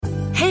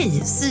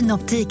Hej,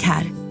 Synoptik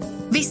här.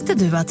 Visste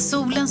du att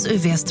solens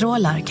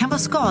UV-strålar kan vara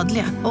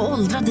skadliga och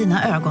åldra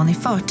dina ögon i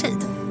förtid?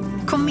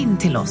 Kom in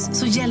till oss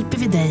så hjälper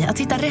vi dig att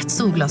hitta rätt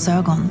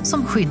solglasögon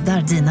som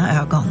skyddar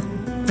dina ögon.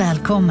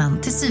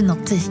 Välkommen till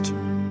Synoptik.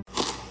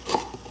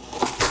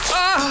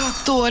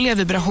 Dåliga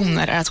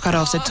vibrationer är att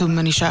skära av sig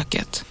tummen i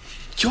köket.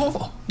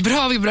 Ja!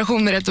 Bra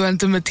vibrationer är att du har en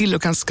tumme till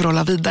och kan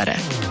scrolla vidare.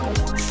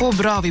 Få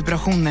bra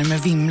vibrationer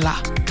med Gamla.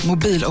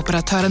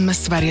 Mobiloperatören med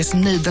Sveriges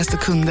nöjdaste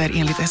kunder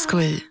enligt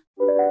SKI.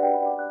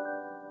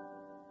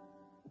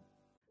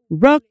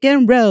 Rock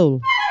and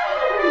roll.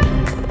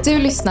 Du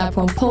lyssnar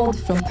på en podd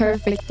från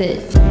Perfect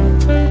Day.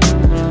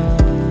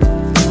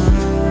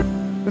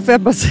 Får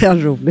jag bara säga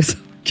en rolig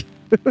sak?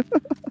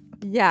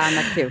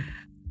 Gärna kul.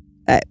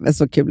 Nej, men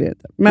så kul är det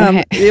inte.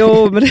 Men,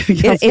 jo, men det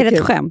är ganska är det ett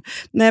kul. skämt?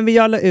 Nej, men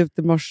jag la ut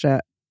i morse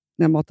när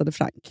jag matade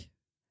Frank.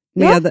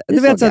 Med, Ja, du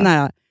vet så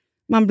nära.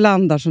 Man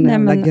blandar sån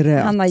jävla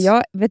gröt.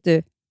 Hanna, vet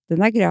du,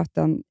 den här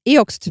gröten är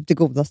också typ det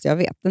godaste jag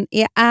vet. Den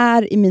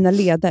är i mina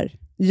leder.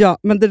 Ja,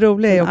 men det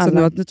roliga är också alla.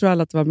 nu att nu tror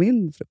alla att det var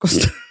min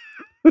frukost.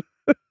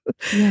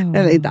 Ja.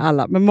 Eller inte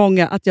alla, men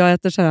många. Att jag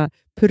äter så här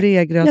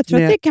purégröt. Jag tror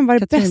med att det kan vara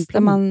det katrinplommon.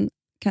 bästa man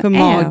kan för äta.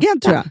 magen,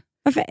 tror jag.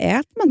 Varför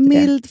äter man inte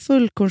Mild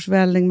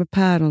fullkornsvälling med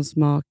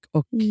päronsmak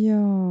och det?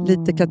 Ja.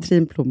 lite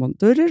katrinplommon.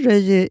 Då är det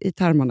röj i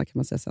tarmarna, kan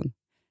man säga sen.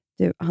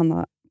 Du,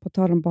 Hanna, på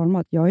tal om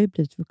barnmat. Jag har ju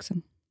blivit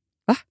vuxen.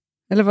 Va?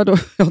 Eller vadå?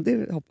 Ja,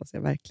 det hoppas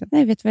jag verkligen.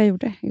 Nej, vet du vad jag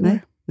gjorde igår?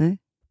 Nej.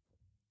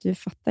 Du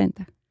fattar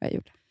inte vad jag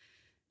gjorde.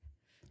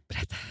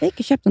 Berätta. Jag gick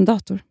och köpte en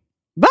dator.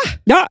 Va?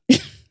 Ja!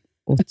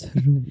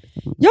 Otroligt.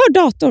 Jag har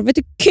dator. Vet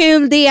du hur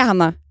kul det är,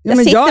 Hanna? Ja,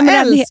 men jag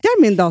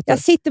älskar min dator. Jag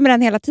sitter med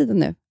den hela tiden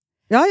nu.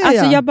 Ja.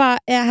 Alltså jag bara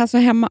är här så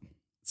hemma.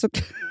 Så,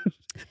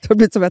 du har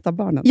blivit som ett av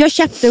barnen. Jag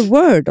köpte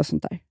Word och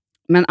sånt där.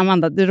 Men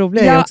Amanda, det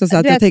roliga är också så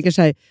att jag tänker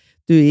så här,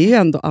 du är ju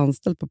ändå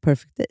anställd på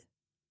Perfect Day.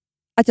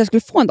 Att jag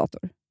skulle få en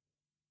dator?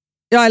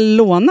 Ja,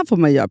 låna får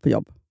man göra på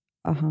jobb.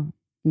 Aha.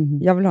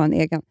 Mm-hmm. Jag vill ha en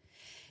egen.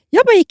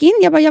 Jag bara gick in,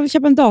 jag vill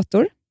köpa en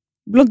dator.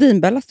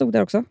 Blondinbella stod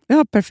där också.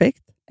 Ja,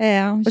 perfekt.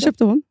 Vad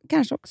köpte hon?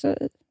 Kanske också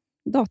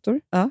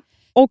dator. Ja.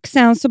 Och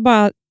sen så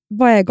bara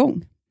var jag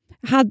igång.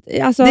 Det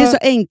är så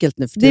enkelt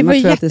nu för det var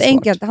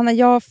jätteenkelt. Hanna,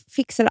 jag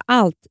fixade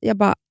allt. Jag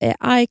bara,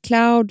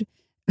 iCloud,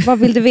 vad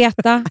vill du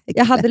veta?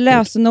 Jag hade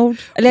lösenord.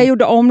 Eller jag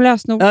gjorde om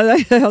lösenord. Ja,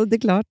 det är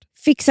klart.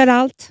 Fixade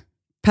allt.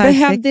 Perfekt.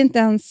 Behövde inte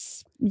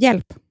ens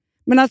hjälp.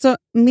 Men alltså,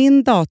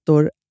 min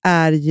dator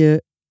är ju...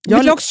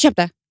 Vet du också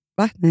köpte?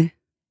 Va? Nej.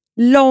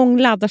 Lång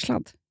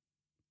laddarsladd.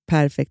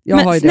 Perfekt. Jag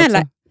men har ju snälla,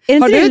 det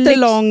också. Har du inte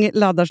lång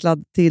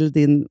laddarsladd till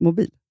din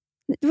mobil?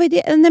 Det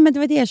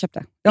var det jag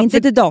köpte. Ja,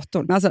 inte till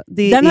datorn. Alltså,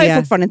 den har jag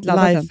fortfarande inte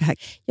laddat den.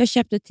 Hack. Jag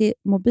köpte till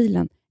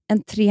mobilen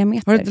en 3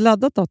 meter. Har du inte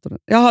laddat datorn?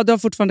 Jaha, du har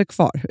fortfarande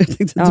kvar. Jag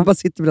tänkte att du bara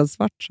sitter med den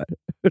svart så här.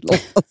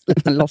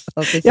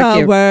 Låtsas. Jag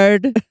har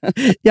Word.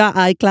 Jag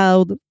har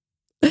iCloud.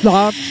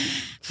 Klart.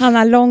 Han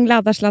har lång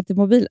laddarsladd till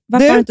mobil.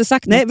 Varför har du inte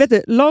sagt nej, något? vet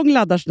du, lång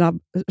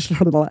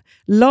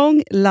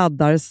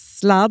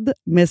laddarsladd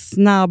med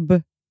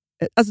snabb...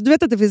 Alltså, du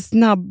vet att det finns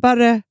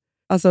snabbare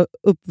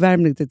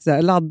uppvärmning, till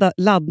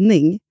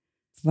laddning.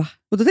 Va?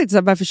 Och då tänkte jag så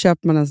här, varför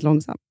köper man ens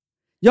långsam?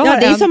 Det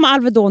är som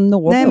Alvedon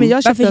Novum.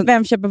 Nej, men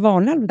vem köper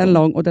vanlig Alvedon? En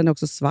lång, och den är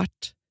också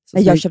svart.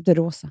 Nej, jag köpte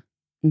rosa.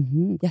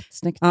 Mm-hmm.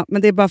 Jättesnyggt. Ja,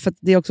 men det är bara för att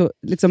det är också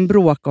liksom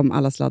bråk om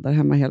alla sladdar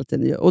hemma hela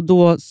tiden. Och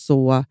då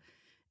så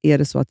är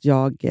det så att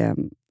jag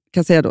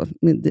kan säga då,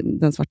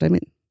 den svarta är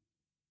min.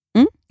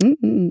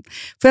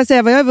 Får jag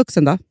säga vad jag är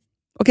vuxen då?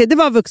 Okej, det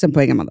var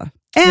vuxenpoäng, Amanda.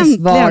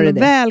 Äntligen,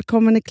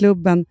 välkommen i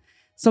klubben.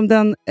 Som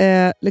den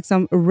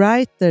liksom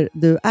writer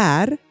du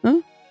är,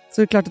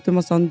 så är det klart att du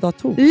måste ha en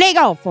dator. Lägg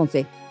av,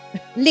 Fonsi!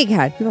 Ligg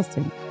här. Det var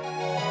sträng.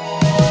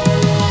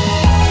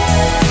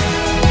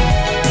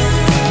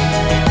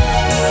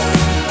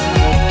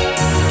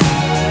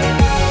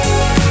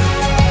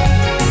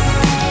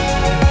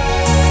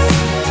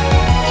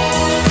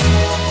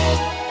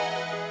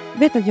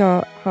 Vet att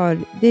jag har...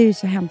 Det är ju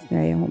så hemskt när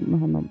jag är med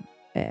honom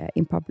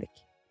in public.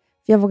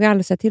 För jag vågar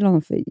aldrig säga till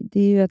honom. För det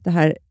är ju att det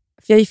här...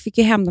 För jag fick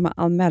ju hem de här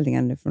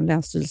anmälningarna nu från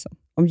Länsstyrelsen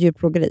om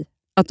djurplågeri.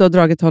 Att du har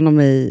dragit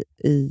honom i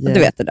du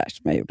vet det där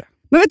som jag gjorde.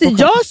 Men vet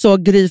du, jag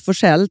såg Gry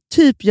Forssell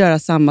typ göra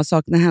samma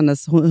sak när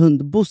hennes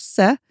hund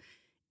Bosse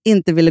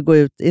inte ville gå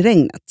ut i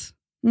regnet.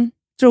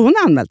 Tror hon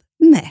anmält?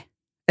 Nej.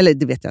 Eller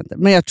det vet jag inte.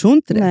 Men jag tror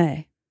inte det.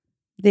 Nej,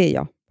 det är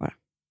jag bara.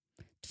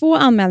 2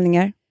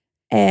 anmälningar.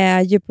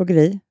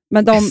 Djurplågeri.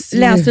 Men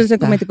Länsstyrelsen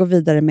kommer inte gå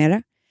vidare med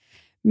det.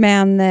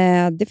 Men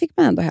det fick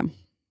man ändå hem.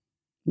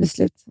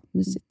 Beslut.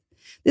 Mysigt.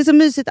 Det är så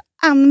mysigt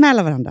att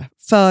anmäla varandra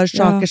för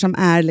saker som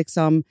är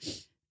liksom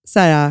så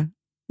här.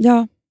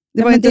 Ja.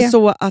 Det var inte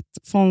så att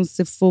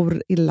Fonsi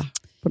for illa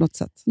på något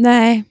sätt.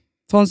 Nej.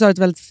 Fonsi har ett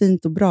väldigt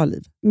fint och bra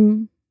liv.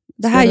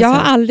 Det här, jag har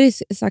aldrig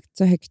sagt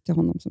så högt till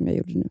honom som jag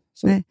gjorde nu.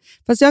 Så. Nej.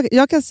 Fast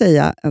jag kan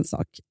säga en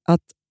sak.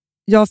 Att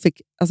jag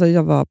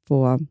var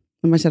på,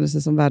 när man känner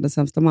sig som världens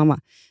sämsta mamma.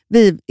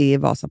 Vi är i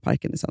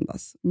Vasaparken i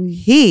söndags.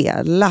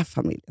 Hela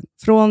familjen.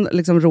 Från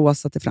liksom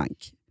Rosa till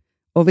Frank.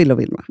 Och Will och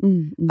Vilma.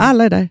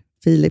 Alla är där.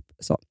 Filip,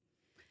 så.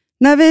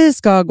 När vi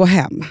ska gå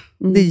hem,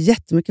 det är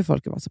jättemycket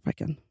folk i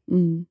Vasaparken.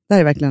 Det här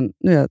är verkligen,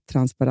 nu är jag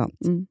transparent.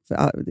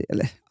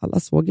 Eller alla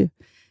såg ju.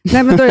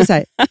 Nej, men då är det så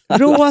här,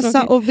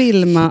 Rosa och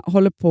Vilma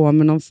håller på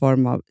med någon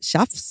form av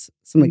tjafs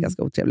som är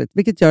ganska otrevligt.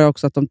 Vilket gör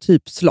också att de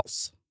typ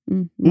slåss.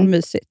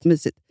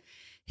 Mysigt.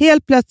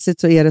 Helt plötsligt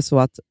så är det så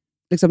att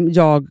liksom,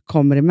 jag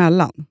kommer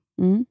emellan.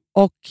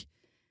 Och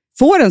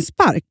får en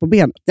spark på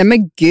benet. Nej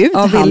men gud,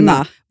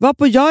 Hanna.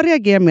 Varpå jag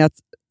reagerar med att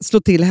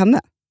slå till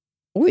henne.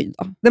 Oj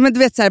då. Nej, men du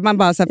vet, så här, man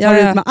bara så här,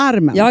 far ut med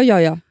armen.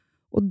 Ja.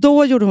 Och Och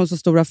då gjorde hon så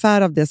stor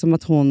affär av det som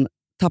att hon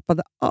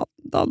tappade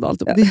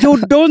allt. Det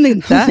gjorde hon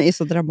inte. Hon är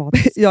så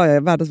dramatisk. Jag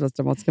är världens mest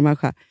dramatiska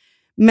människa.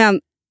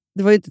 Men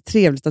det var ju inte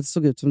trevligt att det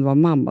såg ut som det var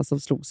mamma som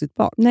slog sitt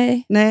barn.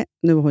 Nej,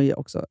 nu är hon ju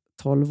också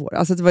 12 år.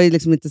 Alltså det var ju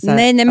liksom inte så här,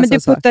 nej, men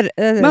alltså, du puttar...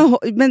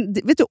 Men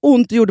vet du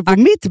ont det gjorde på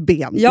mitt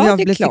ben? Ja, jag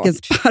det är klart. Fick en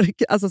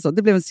spark. Alltså så,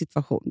 det blev en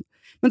situation.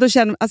 Men då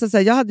kände alltså så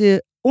här, jag hade ju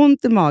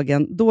ont i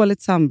magen,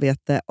 dåligt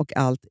samvete och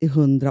allt i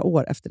 100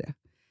 år efter det.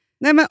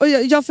 Nej, men, och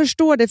jag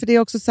förstår det, för det är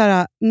också så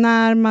här,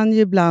 när man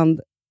ju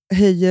ibland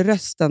höjer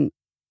rösten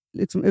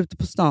liksom ute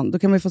på stan, då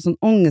kan man ju få sån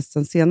ångest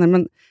sen senare,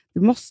 men det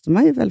måste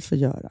man ju väl få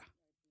göra.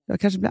 Jag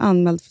kanske blir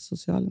anmäld för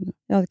socialen nu.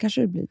 Ja, det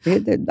kanske det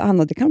blir.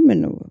 Anna, det kan man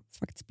nog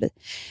faktiskt bli.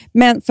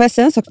 Men får jag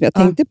säga en sak som jag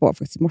tänkte på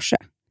faktiskt i morse?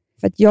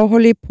 För att jag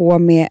håller ju på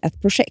med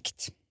ett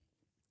projekt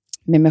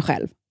med mig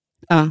själv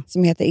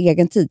som heter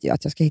egen tid. Ja,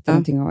 att jag ska hitta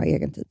någonting att ha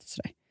egen tid.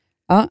 Sådär.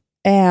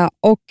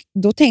 Och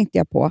då tänkte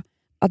jag på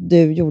att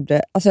du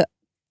gjorde alltså,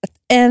 ett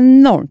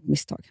enormt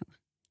misstag.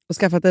 Och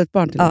skaffat ett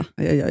barn till dig?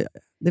 Ja.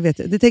 Det vet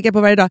jag. Det tänker jag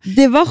på varje dag.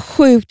 Det var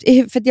sjukt,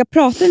 för att jag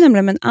pratade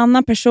nämligen med en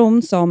annan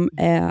person som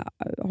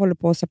håller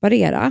på att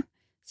separera,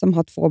 som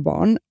har 2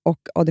 barn och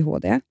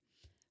ADHD.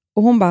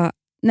 Och hon bara,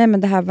 nej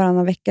men det här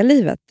varannan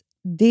vecka-livet,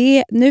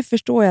 nu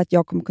förstår jag att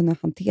jag kommer kunna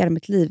hantera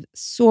mitt liv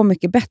så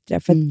mycket bättre.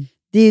 För att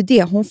det är ju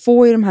det, hon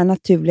får ju de här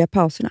naturliga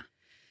pauserna.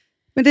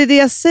 Men det är det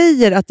jag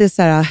säger, att det är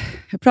så här,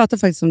 jag pratade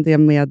faktiskt om det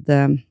med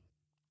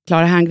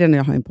Klara Herngren, och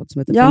jag har en podd som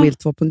heter Familj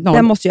 2.0.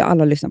 Den måste ju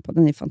alla lyssna på,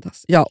 den är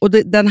fantastisk. Ja, och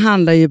den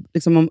handlar ju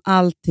liksom om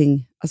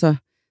allting. Alltså,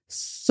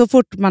 så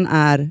fort man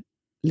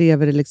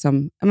lever i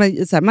liksom,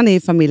 så här, man är i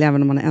familj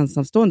även om man är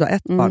ensamstående och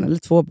 1 barn eller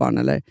 2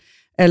 barn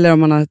eller om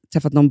man har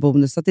träffat någon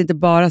bonus. Så att det inte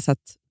bara så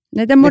att...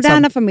 Nej, den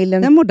moderna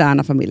familjen. Den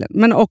moderna familjen.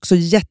 Men också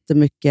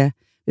jättemycket,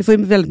 vi får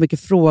ju väldigt mycket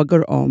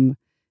frågor om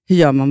hur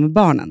gör man med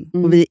barnen.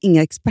 Och vi är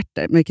inga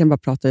experter, men vi kan bara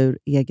prata ur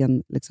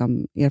egen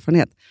liksom,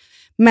 erfarenhet.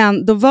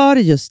 Men då var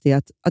det just det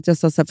att jag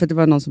sa så här, för det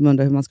var någon som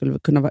undrade hur man skulle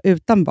kunna vara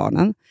utan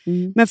barnen.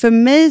 Men för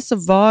mig så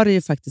var det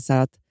ju faktiskt så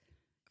här att,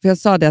 för jag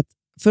sa det att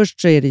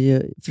först så är det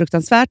ju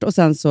fruktansvärt och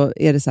sen så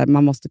är det så här,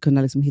 man måste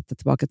kunna liksom hitta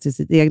tillbaka till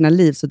sitt egna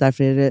liv, så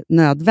därför är det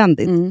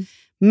nödvändigt.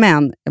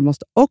 Men jag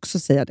måste också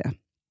säga det,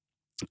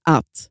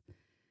 att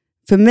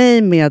för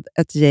mig med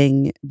ett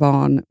gäng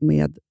barn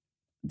med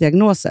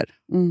diagnoser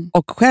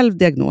och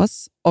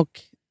självdiagnos och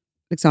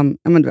liksom,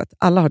 men du vet,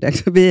 alla har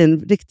det. Vi är en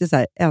riktig så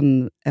här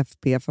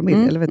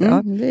NFP-familj, eller vet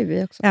jag? Det är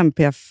vi också.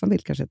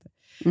 NPF-familj kanske inte.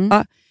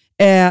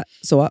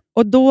 Så.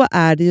 Och då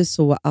är det ju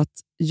så att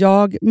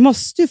jag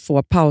måste ju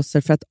få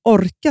pauser för att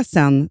orka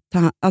sen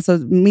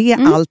med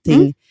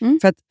allting.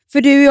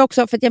 För du är ju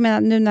också, för att jag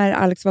menar, nu när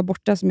Alex var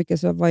borta så mycket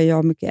så var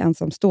jag mycket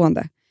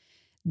ensamstående.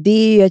 Det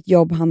är ju ett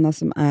jobb, Hanna,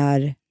 som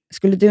är...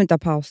 Skulle du inte ha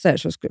pauser,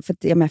 så för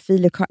att jag menar,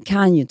 Filip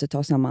kan ju inte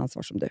ta samma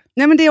ansvar som du.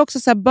 Nej, men det är också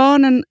så här,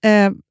 barnen,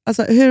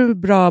 alltså hur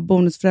bra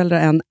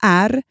bonusföräldrar än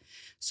är,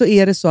 så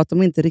är det så att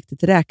de inte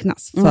riktigt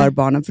räknas för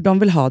barnen, för de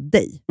vill ha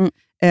dig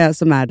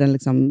som är den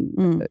liksom,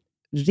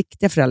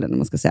 riktiga föräldern, om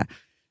man ska säga.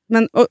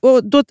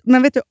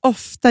 Men vet du,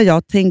 ofta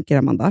jag tänker,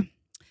 Amanda,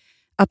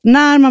 att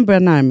när man börjar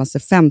närma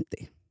sig 50,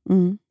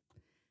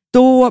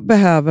 då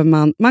behöver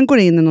man går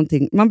in i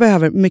någonting, man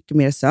behöver mycket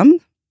mer sömn,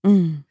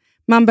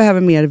 man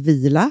behöver mer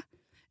vila.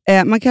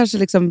 Man kanske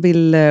liksom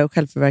vill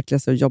självförverkliga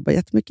sig och jobba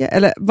jättemycket,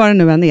 eller vad det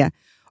nu än är.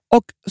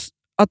 Och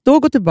att då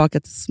gå tillbaka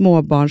till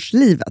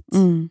småbarnslivet,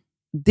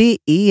 det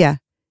är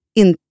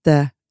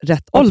inte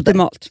rätt ålder.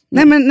 Optimalt.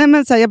 Nej,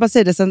 men så här, jag bara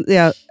säger det, sen är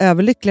jag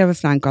överlycklig över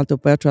Frank och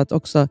alltihop, och jag tror att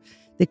också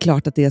det är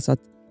klart att det är så att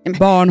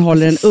barn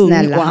håller en ung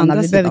snälla, och andra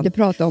Hanna, vi sidan. behöver inte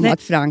prata om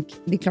att Frank,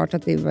 det är klart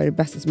att det var det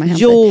bästa som har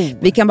hänt. Jo.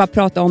 Vi kan bara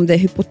prata om det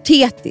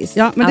hypotetiskt.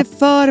 Ja, men det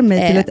för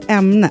mig till ett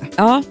ämne.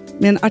 Ja.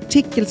 Med en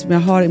artikel som jag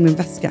har i min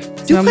väska.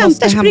 Du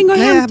skämtar, spring och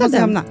hämta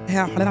den.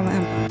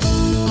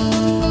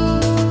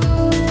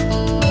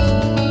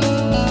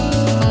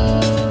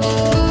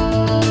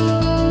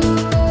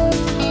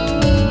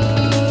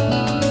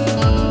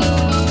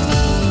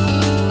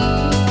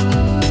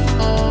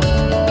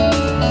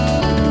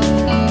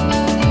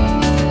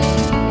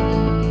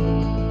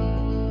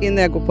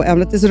 Innan jag går på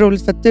ämnet, det är så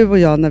roligt för att du och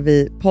jag, när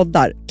vi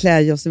poddar,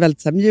 klär oss i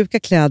väldigt så här mjuka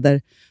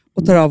kläder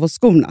och tar av oss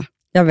skorna.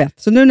 Jag vet.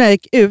 Så nu när jag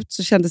gick ut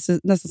så kändes det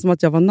nästan som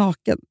att jag var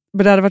naken.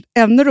 Men det hade varit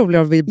ännu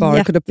roligare om vi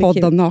bara kunde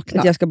podda nakna.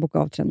 Att jag ska boka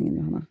av träningen,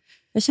 Johanna.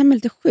 Jag känner mig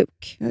lite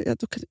sjuk. Ja,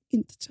 då kan du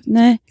inte träna.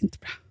 Nej. Inte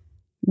bra.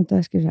 Vänta,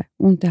 jag ska säga.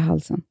 Ont i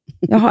halsen.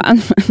 Jag har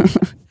en...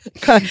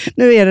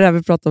 Nu är det där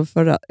vi pratade om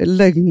förra,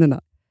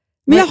 lögnerna.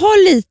 Men jag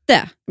har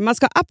lite. Man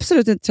ska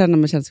absolut inte träna när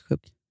man känner sig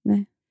sjuk.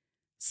 Nej.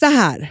 Så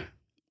här.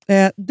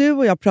 Du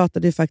och jag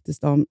pratade ju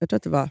faktiskt om, jag tror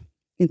att det var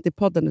inte i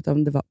podden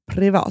utan det var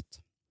privat.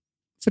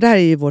 För det här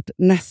är ju vårt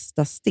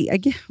nästa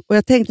steg. Och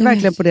jag tänkte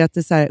verkligen på det att det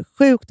är så här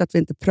sjukt att vi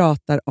inte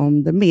pratar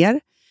om det mer.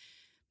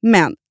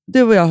 Men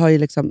du och jag har ju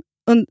liksom,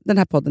 den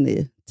här podden är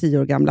ju 10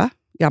 år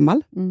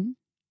gammal.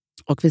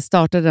 Och vi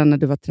startade den när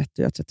du var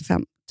 30 och jag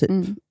 35 typ.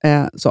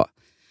 Så.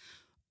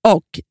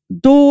 Och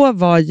då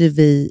var ju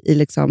vi i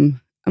liksom,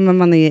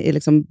 man är i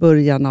liksom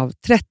början av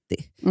 30.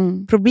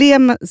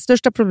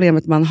 Största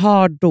problemet man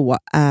har då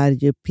är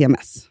ju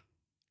PMS.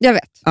 Jag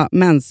vet. Ja,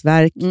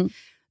 mensvärk.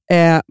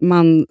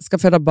 Man ska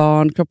föda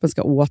barn, kroppen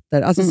ska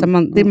åter. Alltså, så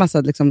det är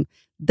massa liksom,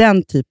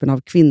 den typen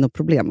av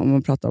kvinnoproblem om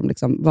man pratar om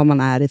liksom, vad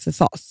man är i för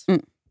fas.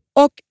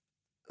 Och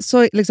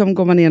så liksom,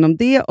 går man igenom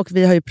det och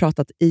vi har ju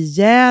pratat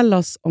ihjäl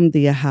oss om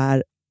det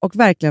här och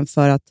verkligen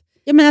för att...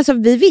 Ja, men alltså,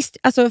 vi visste,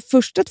 alltså,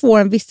 första 2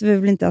 åren visste vi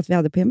väl inte att vi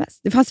hade PMS.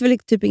 Det fanns väl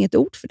typ inget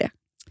ord för det.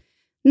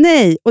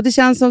 Nej, och det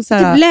känns som så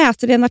här... Typ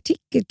läste det en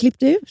artikel,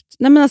 klippte ut.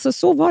 Nej, men alltså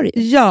så var det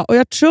ju. Ja, och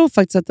jag tror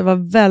faktiskt att det var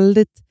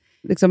väldigt...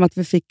 Liksom att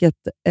vi fick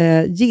ett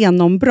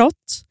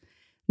genombrott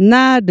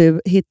när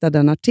du hittade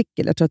en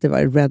artikel, jag tror att det var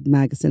i Red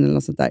Magazine eller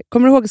något sånt där.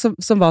 Kommer du ihåg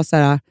som var så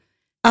här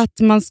att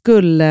man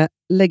skulle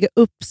lägga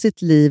upp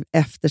sitt liv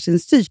efter sin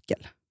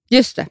cykel?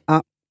 Just det.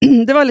 Ja.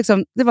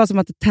 Det var som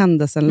att det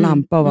tändes en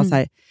lampa och var så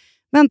här,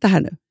 vänta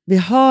här nu, vi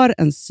har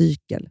en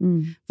cykel.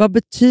 Vad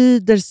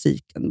betyder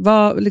cykeln?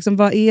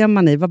 Vad är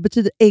man i? Vad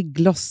betyder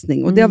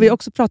ägglossning? Och det har vi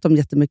också pratat om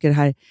jättemycket, det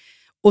här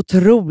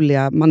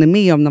otroliga man är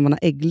med om när man har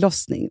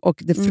ägglossning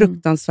och det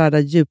fruktansvärda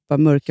djupa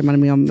mörker man är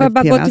med om. Får jag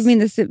bara PMS. gå till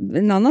minnes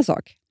en annan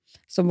sak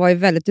som var ju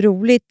väldigt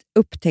roligt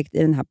upptäckt i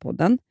den här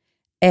podden,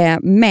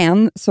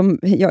 men som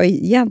jag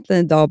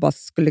egentligen idag bara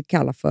skulle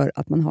kalla för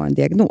att man har en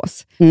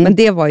diagnos. Men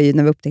det var ju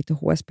när vi upptäckte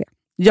HSP.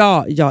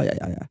 Ja.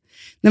 Nej,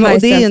 men,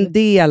 och det är en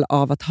del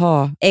av att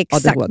ha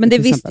exakt, ADHD, men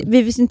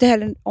vi visste inte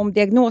heller om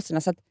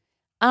diagnoserna, så att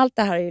allt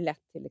det här är ju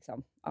lätt till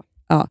liksom,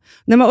 Ja.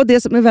 Nej, men, och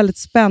det som är väldigt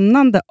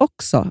spännande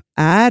också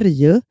är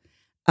ju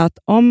att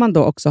om man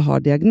då också har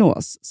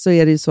diagnos så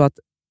är det ju så att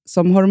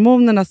som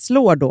hormonerna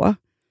slår då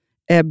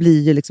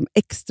blir ju liksom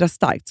extra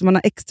starkt. Så man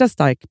har extra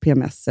stark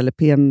PMS eller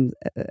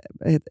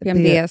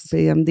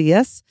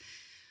PMDS.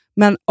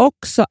 Men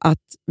också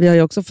att vi har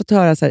ju också fått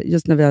höra så här,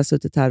 just när vi har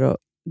suttit här och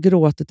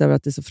gråtit över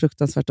att det är så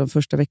fruktansvärt de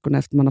första veckorna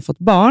efter man har fått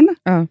barn.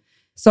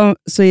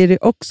 Så är det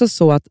också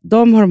så att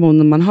de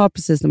hormoner man har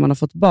precis när man har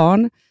fått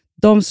barn,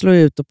 de slår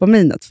ut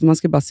dopaminet, för man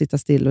ska bara sitta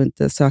still och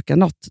inte söka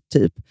något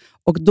typ.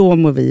 Och då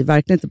mår vi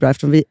verkligen inte bra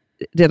eftersom vi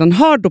redan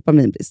har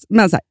dopaminbrist.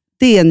 Men så här,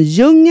 det är en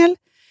djungel,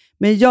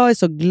 men jag är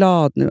så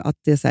glad nu att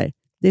det är så här,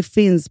 det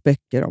finns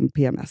böcker om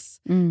PMS.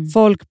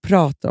 Folk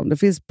pratar om det,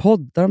 finns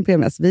poddar om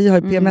PMS. Vi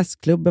har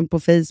PMS-klubben på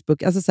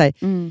Facebook. Alltså så här,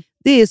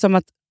 det är som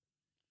att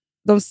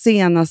de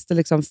senaste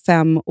liksom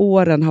 5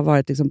 åren har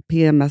varit liksom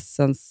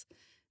PMSens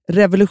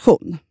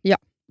revolution. Ja.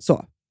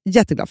 Så,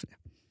 jätteglad för det.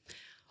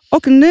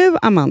 Och nu,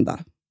 Amanda,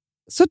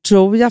 så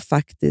tror jag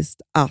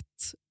faktiskt att...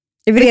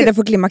 Är vi redo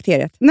för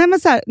klimakteriet? Nej, men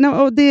så här,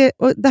 och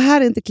det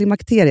här är inte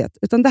klimakteriet,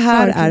 utan det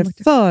här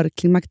är för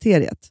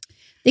klimakteriet.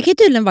 Det kan ju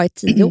tydligen vara i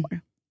 10 år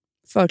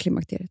för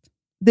klimakteriet.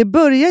 Det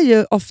börjar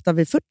ju ofta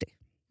vid 40.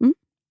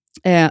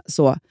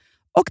 Så.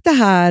 Och det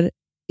här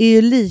är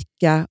ju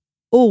lika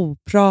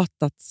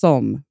opratat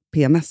som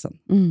PMSen.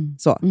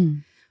 Så.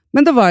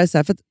 Men då var det så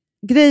här, för att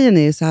grejen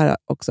är ju så här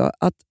också,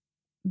 att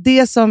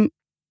det som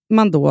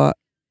man då,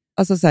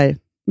 alltså så här,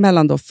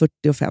 mellan då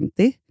 40 och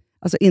 50,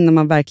 alltså innan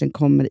man verkligen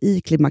kommer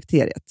i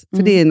klimakteriet,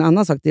 för det är en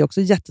annan sak, det är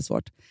också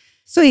jättesvårt,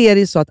 så är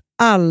det ju så att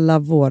alla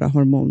våra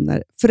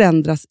hormoner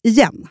förändras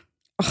igen.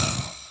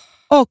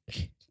 Och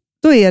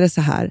då är det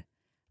så här,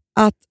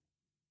 att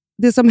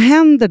det som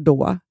händer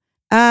då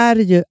är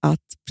ju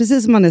att,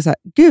 precis som man är så här,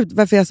 gud,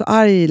 varför är jag så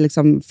arg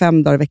liksom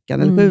 5 dagar i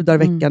veckan eller 7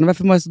 dagar i veckan, och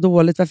varför mår jag så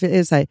dåligt, varför är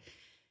det så här,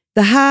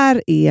 det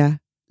här är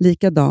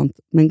likadant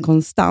men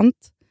konstant.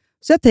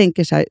 Så jag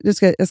tänker så här,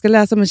 jag ska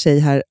läsa om en tjej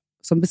här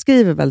som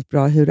beskriver väldigt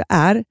bra hur det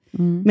är.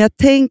 Men jag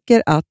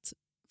tänker att,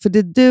 för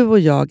det du och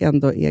jag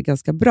ändå är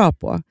ganska bra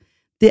på,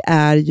 det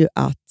är ju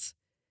att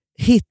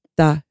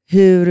hitta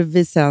hur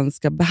vi sen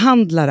ska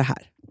behandla det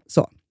här.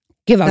 Så.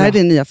 Det här är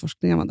din nya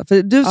forskning, Amanda.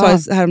 För du sa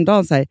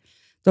häromdagen så här,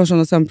 du har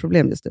sådana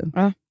sömnproblem just nu.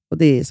 Och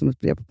det är som ett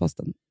brev på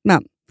posten.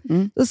 Men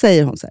då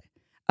säger hon så här,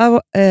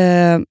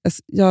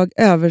 jag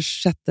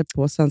översätter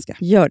på svenska.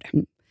 Gör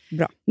det.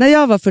 Bra. När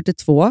jag var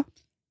 42...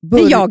 Det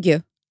är jag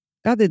ju.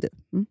 Ja, det är du.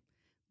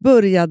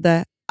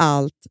 Började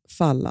allt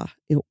falla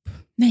ihop.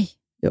 Nej.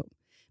 Jo.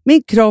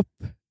 Min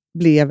kropp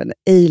blev en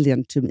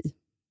alien to me.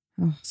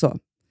 Så.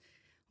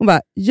 Hon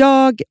bara,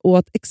 jag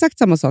åt exakt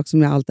samma sak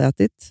som jag alltid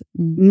ätit.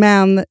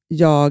 Men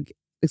jag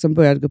liksom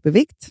började gå upp i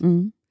vikt.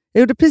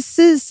 Jag gjorde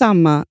precis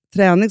samma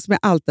träning som jag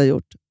alltid har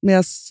gjort. Men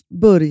jag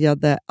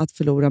började att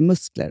förlora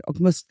muskler och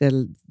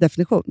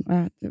muskeldefinition.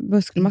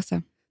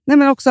 Muskelmassa. Nej,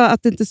 men också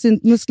att inte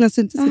musklerna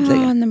syntes inte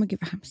längre. Nej, men gud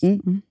vad hemskt.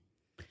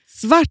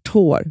 Svart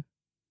hår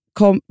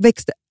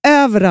växte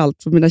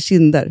överallt på mina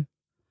kinder.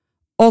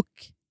 Och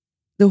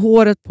det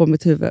håret på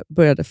mitt huvud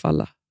började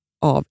falla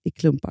av i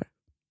klumpar.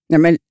 Nej,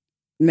 men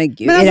Men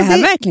gud, är det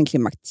här verkligen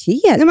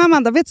klimakteriet? Nej, men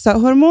Amanda, vet du så,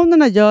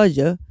 hormonerna gör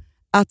ju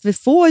att vi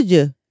får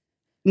ju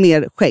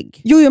mer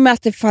skägg. Jo, men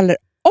att det faller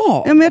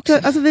av. Ja, men jag tror,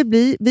 alltså,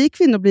 vi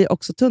kvinnor blir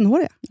också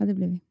tunnhåriga. Ja, det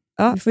blir vi.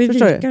 Ja, vi får ju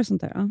rikar och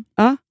sånt där.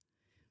 Ja.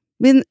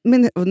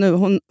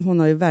 Hon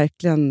har ju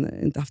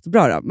verkligen inte haft det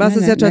bra. Då. Men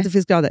nej, jag tror att det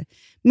finns grader.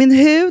 Min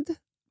hud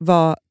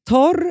var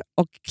torr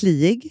och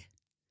kliig.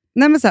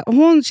 Nej, men så här,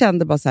 hon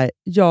kände bara så här,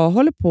 jag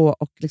håller på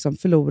att liksom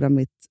förlora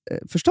mitt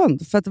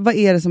förstånd. För att, vad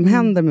är det som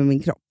händer med min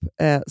kropp?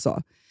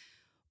 Så.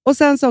 Och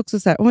sen så också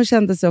så här, hon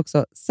kände sig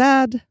också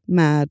sad,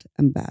 mad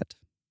and bad.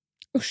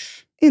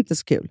 Usch. Inte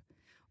så kul.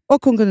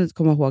 Och hon kunde inte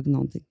komma ihåg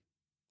någonting.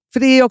 För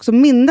det är ju också,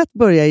 minnet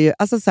börjar ju,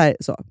 alltså så här,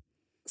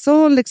 så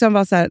hon liksom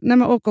var så här, nej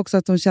men och också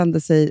att hon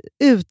kände sig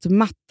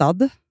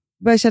utmattad.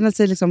 Började känna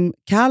sig liksom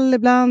kall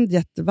ibland,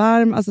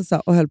 jättevarm, alltså så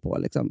här, och höll på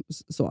liksom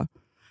så.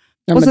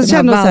 Ja, och så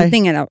kände hon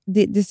vallningarna,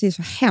 det ser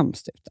så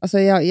hemskt ut. Alltså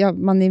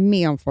man är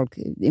med om folk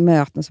i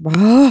möten så bara,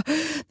 nej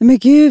men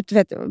gud,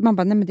 vet, man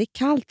bara, nej men det är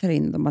kallt här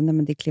inne. De bara, nej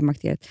men det är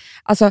klimakteriet.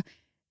 Alltså,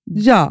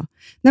 ja.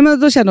 Nej men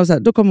då kände hon så här,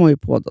 då kom hon ju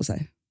på då så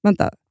här,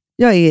 vänta,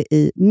 jag är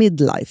i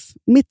midlife,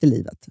 mitt i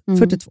livet,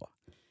 42.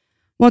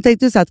 Och hon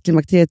tänkte ju så här att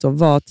klimakteriet då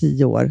var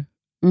 10 år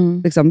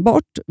liksom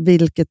bort,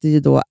 vilket det ju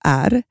då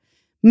är.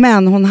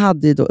 Men hon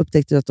hade ju då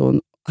upptäckt att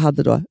hon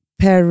hade då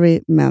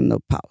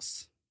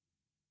perimenopause.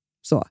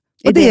 Så.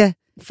 Och det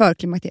för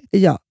klimakteriet?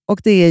 Ja,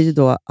 och det är ju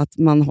då att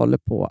man håller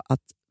på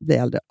att bli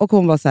äldre. Och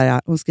hon var så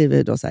här, hon skriver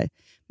ju då så här,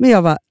 men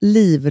jag var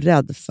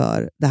livrädd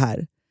för det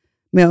här.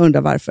 Men jag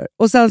undrar varför.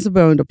 Och sen så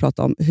börjar hon då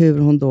prata om hur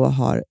hon då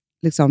har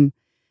liksom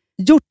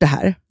gjort det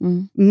här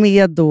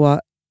med då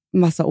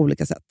massa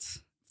olika sätt.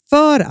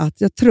 För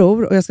att jag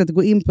tror, och jag ska inte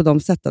gå in på de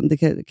sätten, det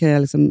kan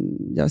jag liksom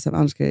göra sen,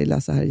 annars ska jag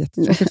läsa här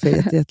jättetråkigt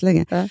för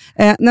jättelänge.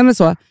 Nej men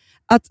så,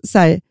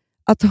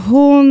 att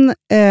hon,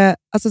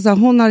 alltså så här,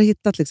 hon har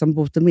hittat liksom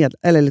botemedel,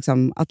 eller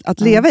liksom att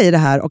leva i det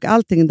här, och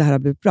allting det här har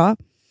blivit bra.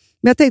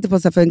 Men jag tänkte på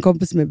så här, för en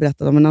kompis som jag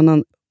berättade om en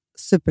annan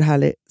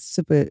superhärlig,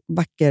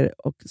 supervacker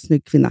och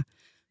snygg kvinna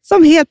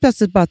som helt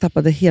plötsligt bara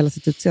tappade hela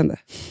sitt utseende.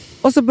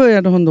 Och så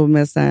började hon då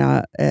med sån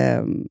här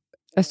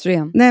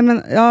östrogen. Nej,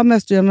 men ja, med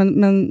östrogen,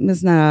 men med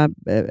såna här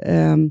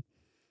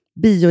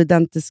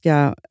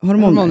bioidentiska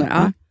hormoner.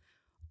 Ja.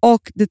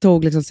 Och det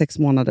tog liksom 6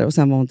 månader och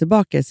sen var hon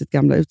tillbaka i sitt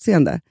gamla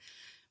utseende.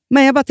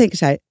 Men jag bara tänker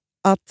så här,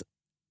 att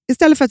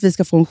istället för att vi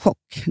ska få en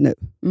chock nu,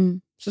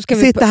 så ska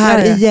vi sitta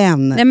här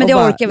igen. Nej, men det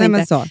bara, orkar vi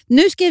inte. Så.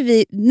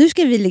 Nu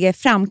ska vi ligga i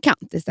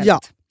framkant istället. Ja.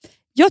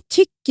 Jag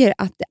tycker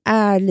att det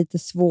är lite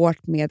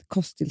svårt med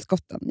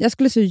kosttillskotten. Jag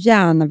skulle så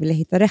gärna vilja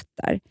hitta rätt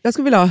där. Jag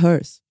skulle vilja ha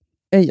hers.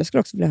 Jag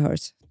skulle också vilja ha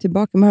hers.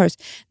 Tillbaka med hers.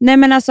 Nej,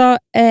 men alltså,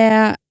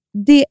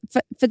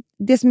 för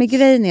det som är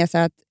grejen är så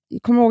här att,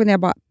 jag kommer ihåg när jag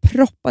bara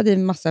proppade i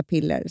en massa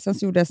piller. Sen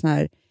så gjorde jag sån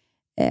här,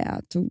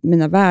 tog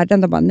mina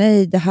värden och bara,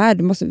 nej, det här,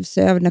 du måste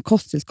se över dina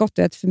kosttillskott.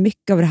 Jag äter för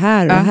mycket av det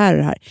här och det här och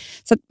det här.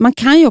 Så att man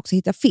kan ju också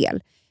hitta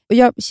fel. Och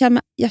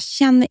jag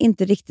känner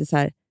inte riktigt så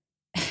här,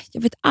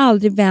 jag vet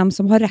aldrig vem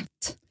som har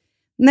rätt.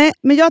 Nej,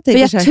 men jag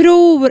tänker för jag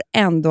tror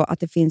ändå att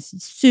det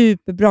finns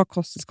superbra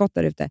kosttillskott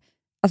där ute.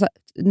 Alltså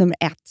nummer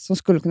 1 som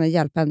skulle kunna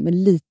hjälpa en med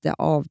lite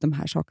av de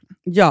här sakerna.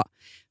 Ja,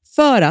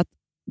 för att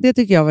det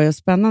tycker jag var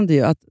spännande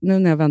ju, att nu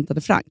när jag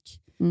väntade Frank,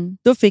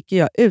 då fick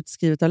jag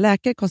utskrivet av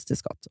läkare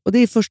kosttillskott. Och det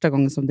är första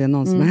gången som det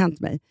någonsin har hänt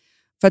mig.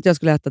 För att jag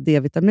skulle äta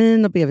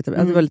D-vitamin och B-vitamin.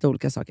 Alltså det var lite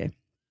olika saker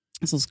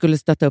som skulle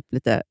stötta upp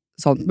lite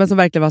sånt. Men som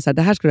verkligen var så här,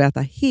 det här skulle du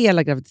äta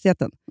hela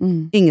graviditeten.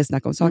 Ingen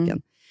snack om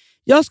saken.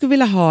 Jag skulle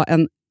vilja ha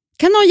en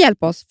kan någon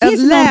hjälpa oss?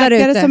 Finns en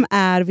läkare som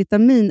är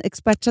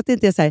vitaminexpert, så att det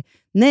inte är så här,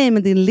 nej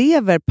men din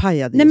lever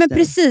pajade. Nej men nu.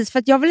 Precis, för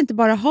att jag vill inte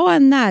bara ha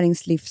en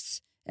näringslivs,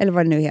 eller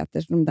vad det nu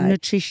heter. De där.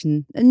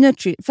 Nutrition.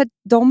 För att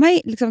de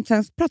har liksom,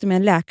 sen pratar med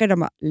en läkare, de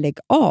bara, lägg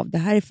av, det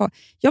här är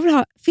jag vill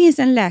ha, finns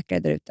en läkare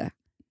där ute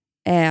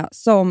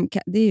som,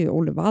 det är ju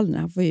Olle Wallner,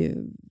 han får ju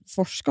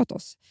forska åt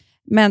oss.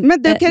 Men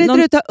du kan inte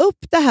du ta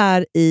upp det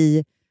här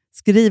i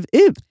skriv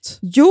ut.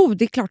 Jo,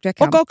 det är klart jag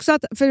kan. Och också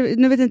att, för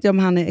nu vet inte jag om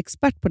han är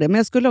expert på det, men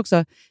jag skulle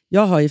också,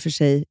 jag har ju för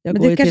sig, jag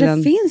men går det kanske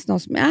till finns någon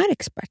som är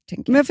expert,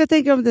 tänker jag. Men för jag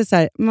tänker om det är så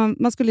här,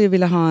 man skulle ju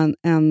vilja ha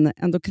en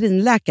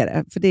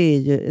endokrinläkare, för det är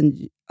ju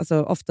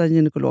alltså ofta en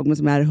gynekolog, men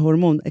som är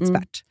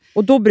hormonexpert.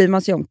 Och då bryr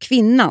man sig om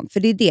kvinnan, för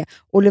det är det.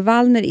 Olle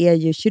Wallner är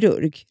ju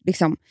kirurg.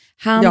 Liksom.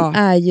 Han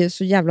är ju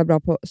så jävla bra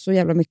på så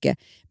jävla mycket.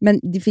 Men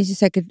det finns ju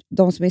säkert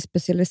de som är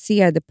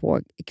specialiserade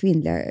på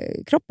kvinnliga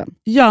kroppen.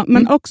 Ja,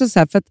 men också så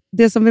här, för att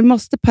det som vi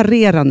måste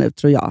parera nu,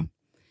 tror jag,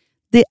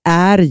 det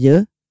är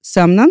ju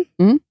sömnen.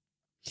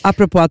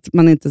 Apropå att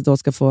man inte då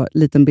ska få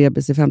liten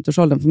bebis i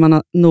 50-årsåldern, för man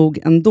har nog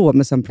ändå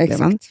med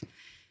sömnproblemen. Exakt.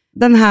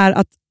 Den här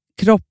att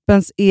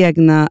kroppens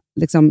egna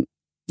liksom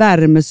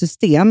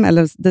värmesystem,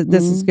 eller det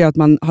som ska göra att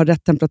man har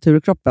rätt temperatur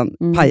i kroppen,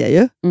 pajar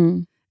ju.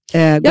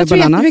 Jag tror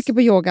jättemycket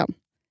på yogan.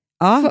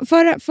 Ja.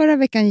 Förra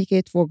veckan gick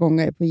jag 2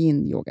 gånger på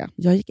yin-yoga.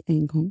 Jag gick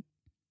 1 gång.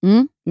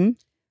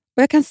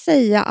 Och jag kan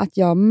säga att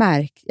jag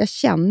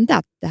kände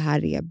att det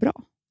här är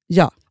bra.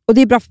 Ja. Och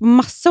det är bra på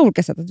massa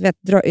olika sätt.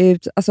 Att dra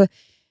ut, alltså,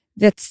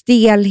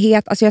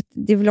 stelhet. Alltså,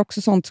 det är väl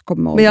också sånt som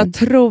kommer med. Men jag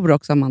tror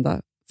också,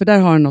 Amanda, För där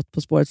har du något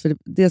på spåret. För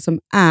det som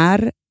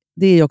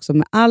det är ju också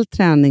med all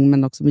träning,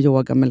 men också med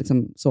yoga. Men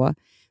liksom så,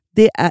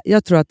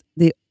 jag tror att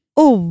det är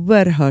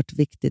oerhört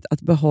viktigt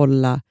att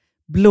behålla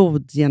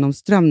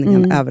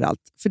blodgenomströmningen överallt.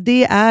 För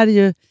det är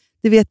ju,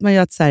 det vet man ju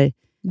att så här,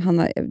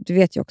 Hanna, du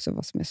vet ju också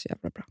vad som är så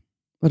jävla bra.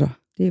 Vadå?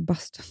 Det är ju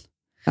bastun.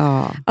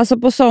 Ja. Alltså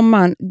på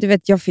sommaren, du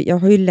vet, jag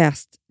har ju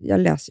läst,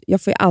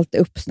 jag får ju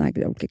alltid upp såna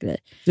här olika grejer.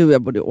 Du och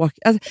jag borde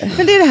åka. Alltså,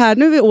 men det är det här,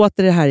 nu är vi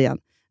åter det här igen.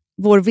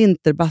 Vår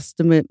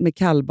vinterbastu med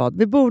kallbad.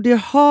 Vi borde ju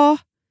ha...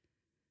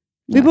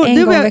 En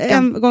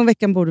gång i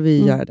veckan borde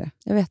vi göra det.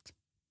 Jag vet.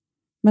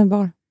 Men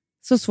var?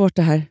 Så svårt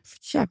det här.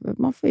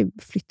 Man får ju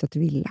flytta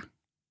till villa.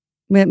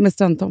 Med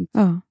strandtomt.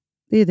 Ja.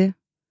 Det är det.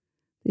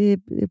 Det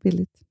är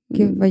billigt.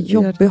 Gud, vad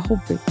jobbig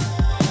hobby.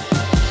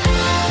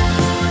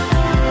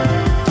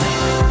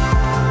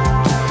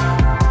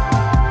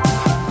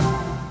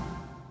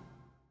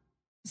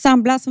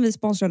 Sambla som vi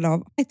sponsrade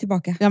av är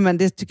tillbaka. Ja, men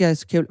det tycker jag är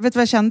så kul. Vet du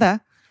vad jag kände?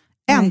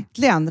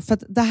 Äntligen! För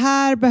att det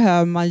här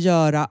behöver man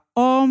göra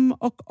om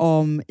och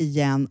om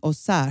igen och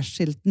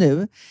särskilt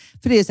nu.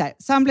 För det är så här,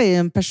 Sambla är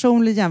en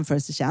personlig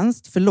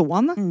jämförelsetjänst för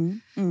lån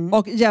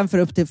och jämför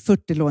upp till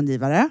 40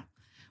 långivare.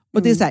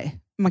 Och det är så här,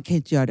 man kan ju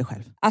inte göra det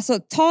själv. Alltså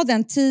ta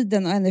den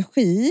tiden och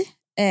energi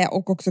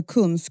och också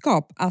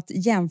kunskap att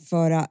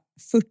jämföra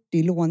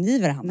 40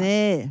 långivare, Hanna.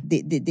 Nej.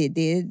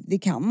 Det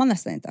kan man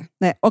nästan inte.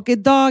 Nej. Och i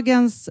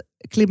dagens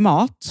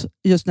klimat,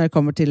 just när det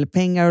kommer till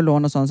pengar och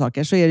lån och sådana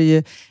saker, så är det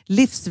ju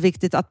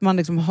livsviktigt att man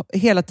liksom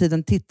hela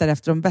tiden tittar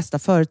efter de bästa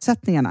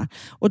förutsättningarna.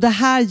 Och det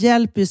här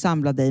hjälper ju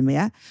Sambla dig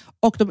med.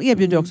 Och de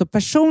erbjuder också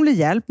personlig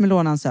hjälp med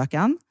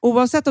låneansökan.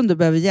 Oavsett om du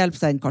behöver hjälp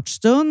så en kort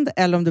stund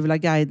eller om du vill ha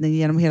guidning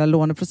genom hela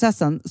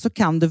låneprocessen, så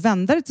kan du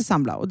vända dig till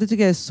Sambla. Och det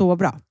tycker jag är så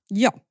bra.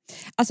 Ja,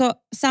 alltså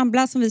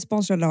Sambla som vi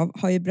sponsrar av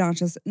har ju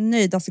branschens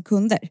nöjdaste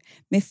kunder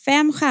med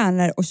 5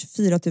 stjärnor och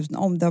 24 000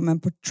 omdömen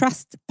på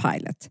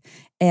Trustpilot.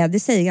 Det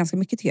säger ganska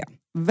mycket, tycker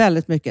jag.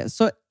 Väldigt mycket.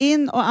 Så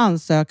in och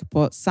ansök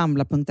på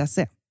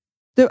samla.se.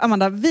 Du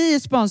Amanda, vi är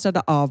sponsrade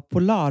av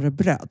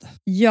Polarbröd.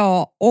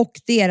 Ja, och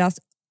deras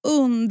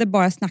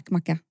underbara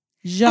snackmacka.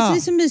 Ja. Alltså det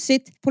är så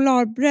mysigt.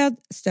 Polarbröd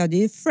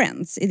stödjer ju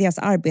Friends i deras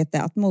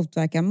arbete att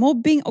motverka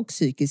mobbing och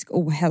psykisk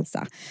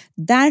ohälsa.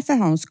 Därför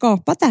har de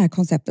skapat det här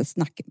konceptet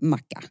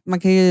snackmacka. Man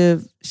kan ju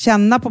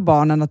känna på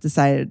barnen att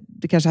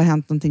det kanske har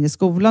hänt någonting i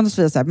skolan och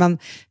så vidare. Men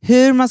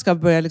hur man ska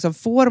börja liksom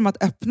få dem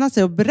att öppna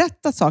sig och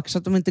berätta saker så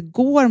att de inte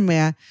går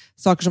med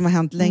saker som har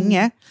hänt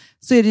länge.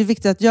 Så är det ju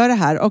viktigt att göra det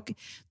här. Och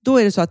då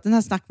är det så att den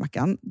här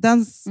snackmackan,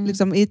 den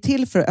liksom är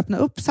till för att öppna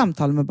upp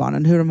samtal med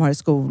barnen. Hur de har i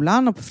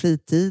skolan och på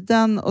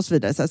fritiden och så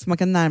vidare. Så man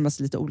kan närma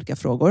sig lite olika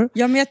frågor.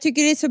 Ja, men jag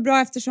tycker det är så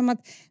bra eftersom att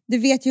du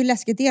vet ju hur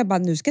läskigt det är. Bara,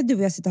 nu ska du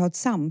och jag sitta och ha ett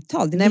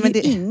samtal. Det vill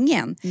ju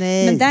ingen.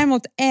 Nej. Men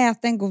däremot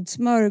äta en god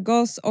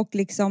smörgås och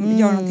liksom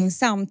göra någonting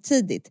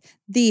samtidigt.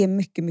 Det är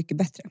mycket, mycket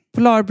bättre.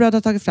 Polarbröd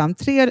har tagit fram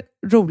 3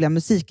 roliga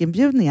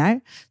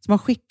musikinbjudningar som man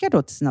skickar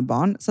då till sina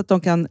barn. Så att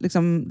de kan,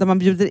 liksom, där man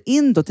bjuder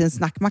in då till en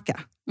snackmacka.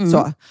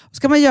 Så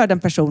ska man göra den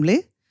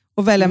personlig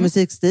och välja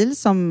musikstil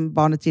som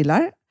barnet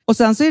gillar. Och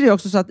sen så är det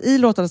också så att i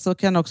låtarna så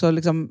kan också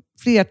liksom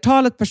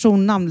flertalet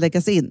personnamn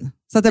läggas in.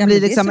 Så att det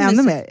blir liksom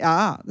ännu mer.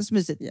 Ja, det är så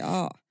mysigt.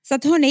 Ja. Så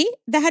att hörni,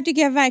 det här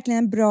tycker jag är verkligen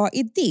en bra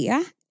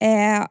idé.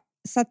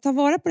 Så att ta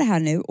vara på det här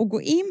nu och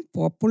gå in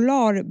på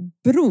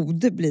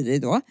polarbrod blir det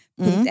då,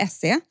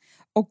 .se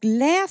och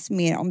läs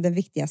mer om den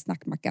viktiga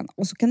snackmackan.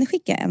 Och så kan ni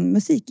skicka en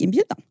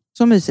musikinbjudan.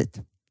 Så mysigt.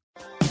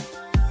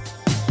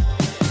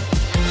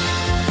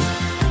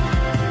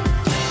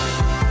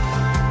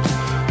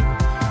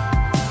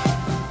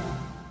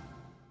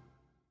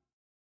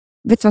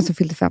 Vet du vad som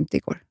fyllde 50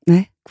 igår?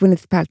 Nej.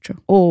 Gwyneth Paltrow.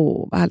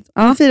 Vad härligt.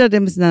 Hon firade det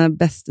med sina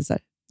bästisar.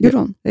 Gjorde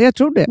hon? Jag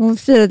tror det. Hon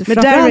firade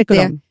framförallt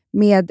det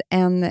med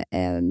en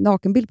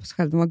nakenbild på sig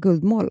själv. Den var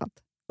guldmålad.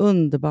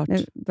 Underbart.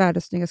 Med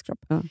världens snyggaste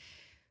kropp. Ja.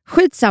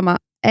 Skitsamma.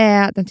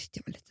 Den tyckte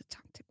jag var lite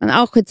töntig. Men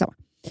ja, skitsamma.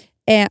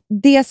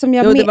 Det som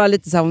jag... det var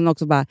lite så att hon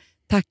också bara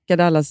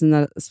tackade alla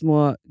sina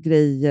små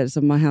grejer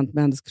som har hänt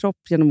med hennes kropp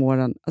genom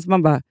åren. Alltså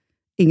man bara,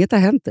 inget har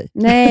hänt dig.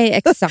 Nej,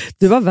 exakt.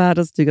 Du var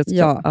världens snyggaste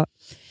kropp. Ja.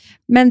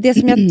 Men det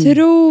som jag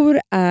tror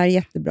är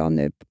jättebra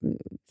nu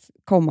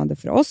kommande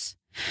för oss.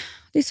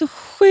 Det är så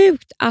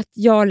sjukt att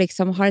jag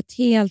liksom har ett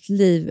helt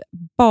liv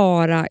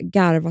bara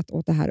garvat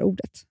åt det här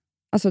ordet.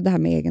 Alltså det här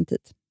med egen tid.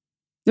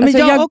 Nej, alltså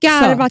men jag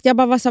garvat, jag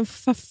bara var så,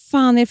 vad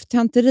fan är det för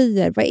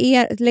tönterier? Vad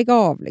är lägg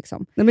av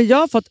liksom? Nej, men jag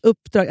har fått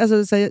uppdrag, alltså,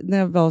 när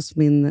jag var hos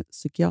min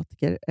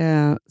psykiatriker,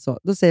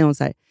 då säger hon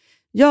så här,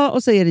 ja,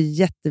 och så är det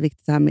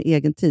jätteviktigt det här med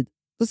egen tid.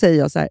 Då säger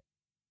jag så här,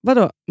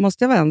 vadå,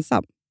 måste jag vara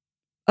ensam?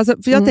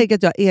 Alltså, för jag tänker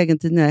att jag har egen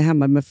tid när jag är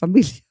hemma med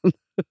familjen.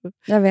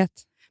 Jag vet.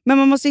 Men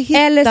man måste hitta...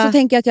 Eller så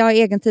tänker jag att jag har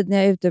egen tid när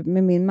jag är ute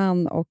med min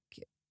man och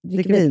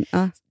dricker vin.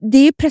 Det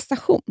är ju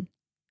prestation.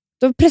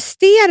 Då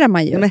presterar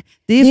man ju. Men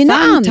det är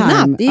något time.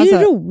 annat. Det är ju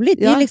roligt.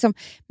 Ja. Det är liksom,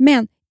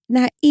 men den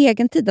här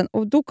egentiden,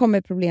 och då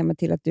kommer problemet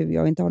till att du och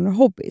jag inte har några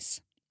hobbies.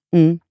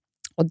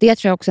 Och det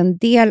tror jag också en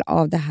del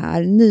av det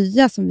här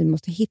nya som vi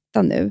måste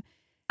hitta nu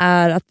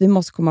är att vi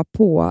måste komma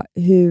på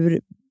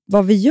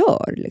vad vi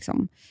gör.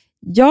 Liksom.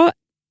 Jag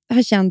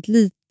har känt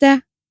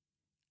lite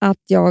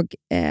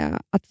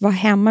att vara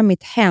hemma i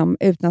mitt hem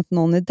utan att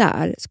någon är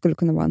där skulle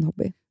kunna vara en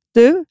hobby.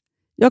 Du,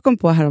 jag kom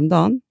på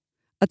häromdagen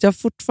att jag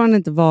fortfarande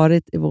inte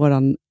varit i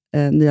våran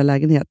nya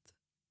lägenhet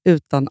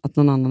utan att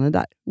någon annan är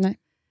där. Nej.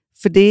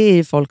 För det är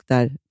ju folk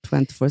där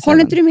 24/7.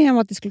 Håller inte du med om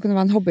att det skulle kunna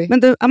vara en hobby? Men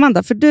du,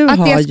 Amanda, för du att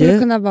har det skulle ju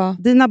kunna vara...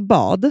 dina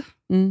bad.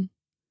 Mm.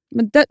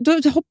 Men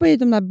då hoppar ju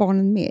de där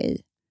barnen med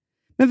i.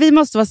 Men vi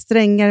måste vara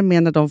strängare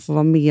med när de får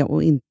vara med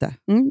och inte.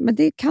 Men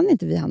det kan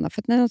inte vi, Hanna.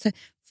 För att när de säger,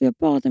 får jag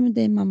bada med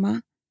dig,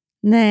 mamma?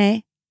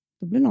 Nej,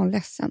 då blir någon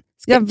ledsen.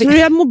 Tror du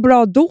jag mår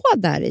bra då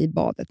där i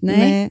badet?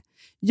 Nej.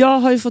 Jag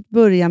har ju fått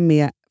börja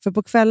med, för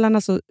på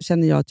kvällarna så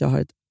känner jag att jag har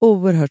ett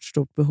oerhört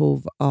stort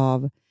behov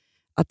av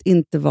att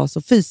inte vara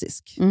så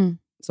fysisk.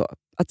 Så,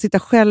 att sitta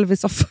själv i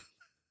soffan.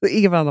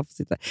 Ingen annan får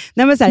sitta.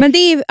 Nej, men det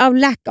är ju av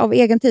lack av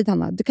egen tid,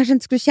 Hanna. Du kanske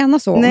inte skulle känna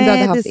så om du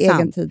hade haft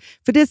egen tid.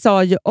 För det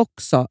sa ju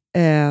också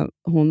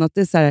hon, att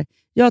det är så här,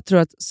 jag tror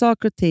att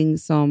saker och ting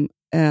som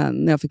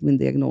när jag fick min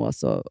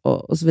diagnos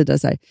och så vidare,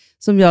 så här,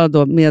 som jag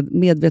då med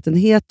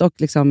medvetenhet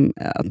och liksom,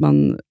 att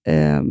man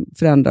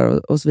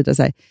förändrar och så vidare,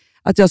 så här,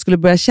 att jag skulle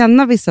börja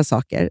känna vissa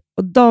saker.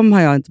 Och de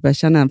har jag inte börjat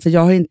känna än, för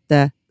jag har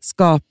inte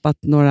skapat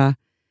några...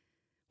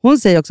 Hon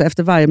säger också,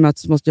 efter varje möte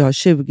så måste jag ha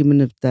 20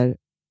 minuter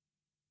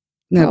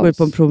när jag går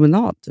på en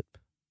promenad. Typ.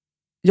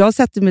 Jag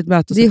sätter mitt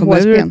möte och så kommer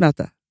jag ur ett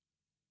möte.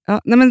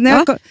 Ja, nej, men när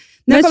jag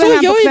kommer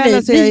hem på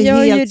kvällen så är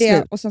jag helt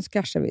slut. Och sen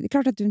kraschar vi. Det är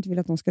klart att du inte vill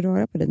att de ska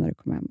röra på dig när du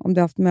kommer hem. Om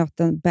du har haft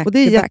möten back och det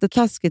är to back.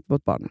 jättetaskigt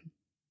mot barnen.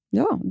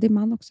 Ja, det är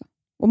man också.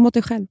 Och mot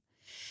dig själv.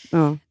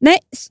 Ja. Nej,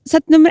 så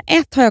att nummer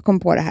 1 har jag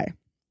kommit på det här.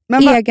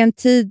 Men egen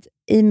tid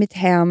i mitt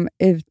hem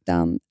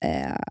utan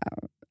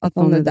att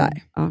någon är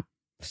där. Ja.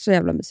 Så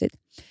jävla mysigt.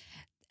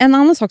 En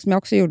annan sak som jag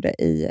också gjorde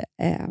i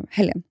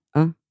helgen.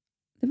 Ja.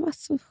 Det var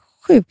så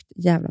sjukt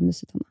jävla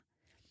mysigt, Hanna.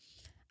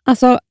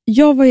 Alltså,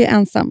 jag var ju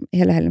ensam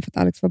hela helgen för att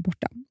Alex var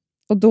borta.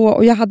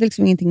 Och jag hade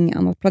liksom ingenting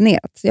annat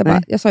planerat.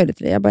 Så jag sa ju det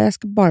till dig. Jag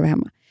ska bara vara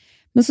hemma.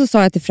 Men så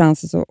sa jag till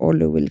Frances och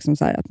Louie liksom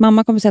så här, att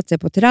mamma kommer sätta sig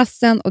på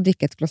terrassen och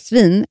dricka ett glas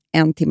vin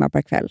 1 timme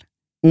per kväll.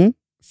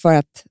 För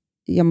att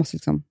jag måste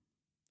liksom...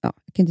 Ja,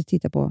 jag kan inte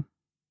titta på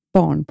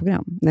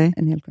barnprogram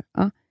en hel kväll.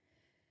 Ja.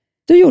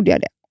 Då gjorde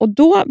jag det. Och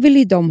då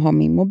ville de ha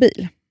min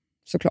mobil.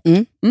 Såklart.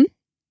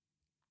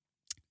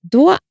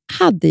 Då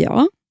hade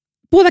jag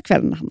båda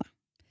kvällarna, Hanna.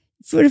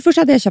 För det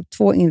första hade jag köpt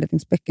 2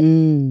 inredningsböcker.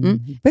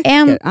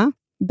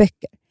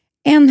 Böcker.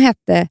 En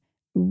hette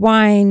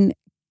Wine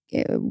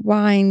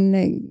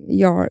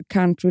Your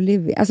Country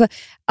Living.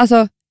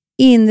 Alltså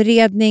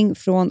inredning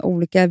från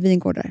olika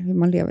vingårdar. Hur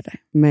man lever där.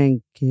 Men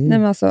gud. Nej,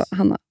 men alltså,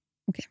 Hanna.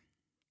 Okej.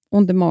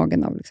 Under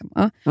magen av liksom.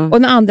 Ja.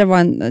 Och den andra var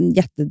en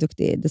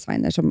jätteduktig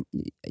designer som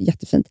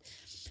jättefint.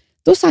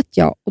 Då satt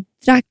jag och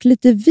drack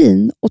lite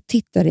vin och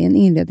tittade i en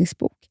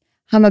inredningsbok.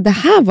 Hanna, det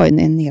här var ju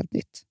en helt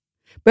nytt.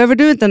 Behöver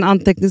du inte en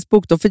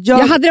anteckningsbok då? För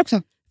jag hade det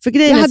också. För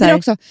grejen jag hade det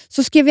också.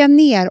 Så skrev jag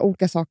ner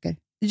olika saker.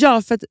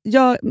 Ja, för att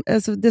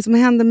alltså det som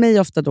händer mig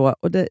ofta då,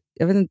 och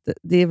jag vet inte,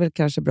 det är väl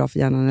kanske bra för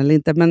hjärnan eller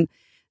inte, men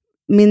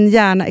min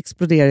hjärna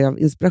exploderar av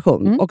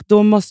inspiration. Och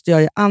då måste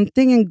jag ju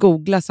antingen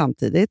googla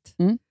samtidigt,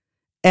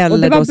 eller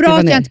och det var bra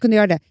att ner. Jag inte kunde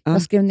göra det.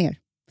 Jag skrev ner.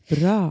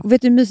 Bra. Och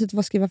vet du hur mysigt det var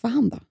att skriva för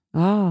hand då?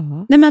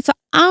 Nej, men alltså,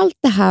 allt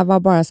det här var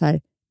bara så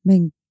här,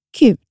 men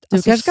gud. Du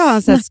alltså, kanske ska ha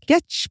en sån här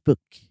sketchbook.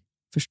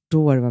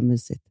 Förstår du vad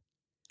mysigt?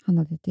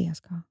 Hanna, det är det jag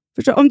ska ha.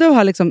 Förstår, om du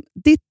har liksom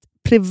ditt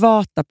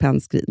privata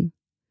pennskrin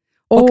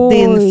och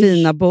din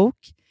fina bok.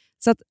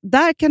 Så att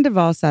där kan det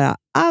vara så här,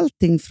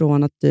 allting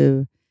från att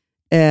du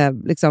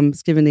liksom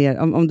skriver ner,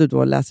 om du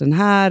då läser den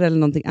här eller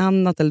någonting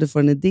annat, eller du får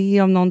en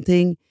idé om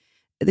någonting.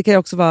 Det kan ju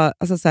också vara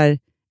alltså, så här,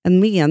 en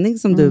mening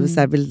som du så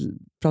här, vill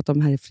prata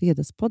om här i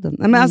fredagspodden.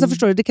 Men alltså,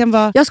 förstår du, det kan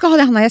vara... Jag ska ha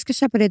det, Hanna, jag ska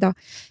köpa det idag.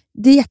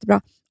 Det är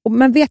jättebra.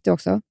 Men vet du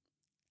också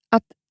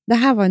att det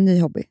här var en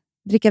ny hobby.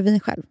 Dricka vin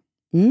själv.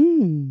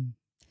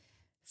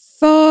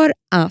 För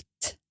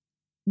att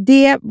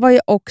det var ju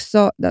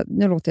också,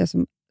 nu låter jag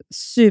som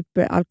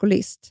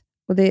superalkoholist,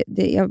 och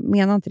jag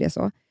menar inte det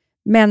så,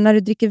 men när du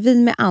dricker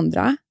vin med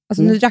andra,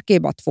 alltså nu drack jag ju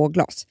bara 2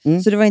 glas,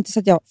 så det var inte så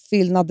att jag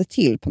fyllnade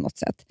till på något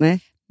sätt.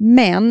 Nej.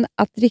 Men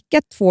att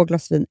dricka 2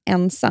 glas vin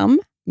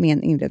ensam med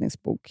en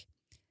inredningsbok,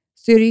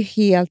 så är det ju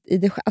helt i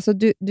det, alltså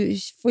du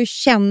får ju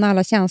känna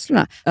alla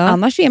känslorna.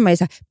 Annars är man ju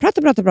så här,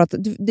 prata.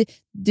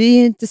 Det är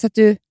ju inte så att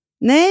du...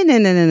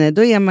 Nej.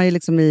 Då är man ju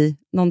liksom i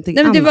någonting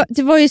annat.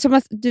 Det var ju som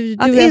att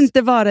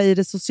inte vara i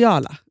det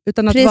sociala,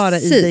 utan att vara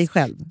i dig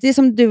själv. Det är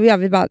som du och jag,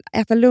 vi bara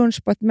äta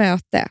lunch på ett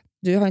möte.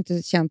 Du har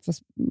inte känt vad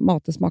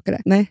maten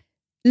smakade. Nej.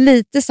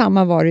 Lite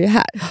samma var det ju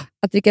här.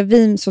 Att dricka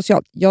vin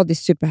socialt, ja, det är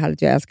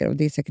superhärligt, jag älskar det och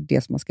det är säkert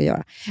det som man ska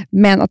göra.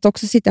 Men att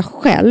också sitta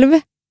själv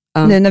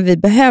nu när vi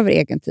behöver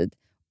egen tid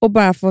och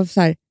bara få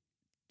så här,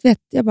 vet,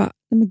 jag bara,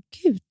 nej men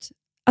gud.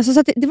 Alltså så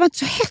att det var inte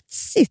så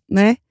hetsigt.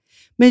 Nej,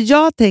 men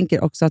jag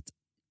tänker också att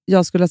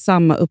jag skulle ha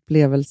samma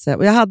upplevelse,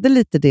 och jag hade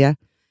lite det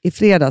i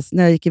fredags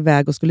när jag gick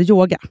iväg och skulle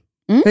yoga.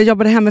 För jag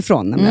jobbade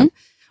hemifrån nämligen.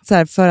 Så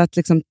här, för att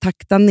liksom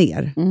takta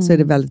ner så är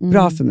det väldigt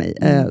bra för mig.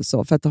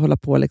 Så, för att hålla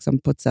på liksom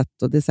på ett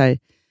sätt. Och det är så här,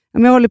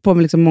 jag håller på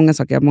med liksom många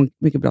saker, jag har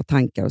mycket bra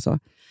tankar och så.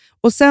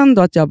 Och sen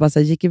då att jag bara så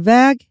här, gick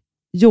iväg,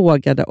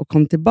 yogade och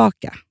kom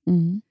tillbaka.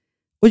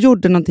 Och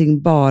gjorde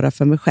någonting bara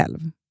för mig själv.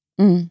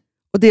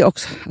 Och det är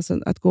också,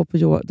 alltså, att gå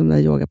på de där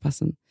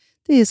yogapassen,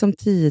 det är som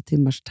 10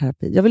 timmars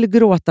terapi. Jag vill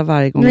gråta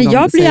varje gång. Men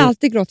jag blir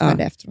alltid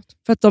gråtfärdig efteråt.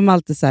 För att de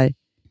alltid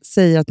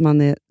säger att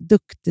man är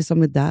duktig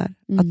som är där.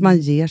 Att man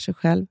ger sig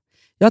själv.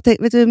 Vet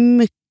du hur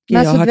mycket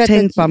jag har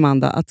tänkt på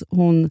Amanda? Att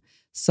hon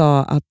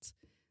sa att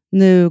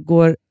nu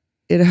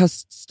är det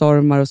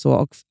höststormar och så.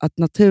 Och att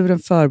naturen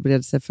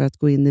förbereder sig för att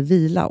gå in i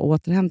vila och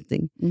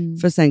återhämtning.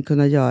 För att sen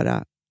kunna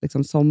göra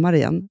liksom, sommar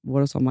igen.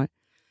 Vår och sommar.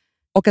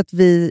 Och att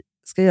vi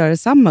ska göra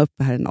detsamma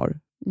uppe här i norr.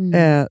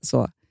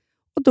 Så.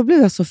 Och då blev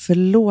jag så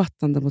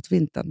förlåtande mot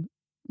vintern.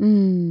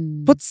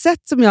 På ett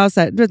sätt som jag så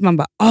här, du vet, man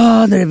bara,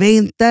 nu är det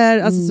vinter.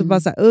 Alltså, så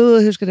bara så här,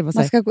 hur ska det vara?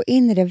 Man ska gå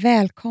in i det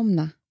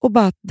välkomna. Och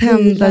bara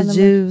tända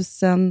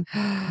ljusen,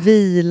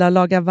 vila,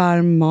 laga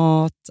varm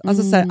mat.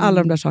 Alltså så här,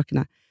 alla de där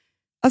sakerna.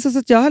 Alltså, så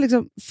att jag har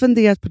liksom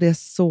funderat på det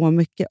så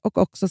mycket. Och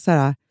också så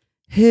här,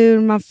 hur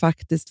man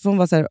faktiskt, för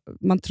vara så här,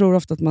 man tror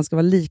ofta att man ska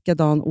vara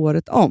likadan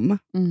året om.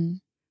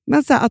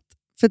 Men så här,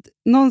 för att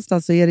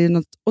någonstans så är det ju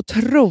något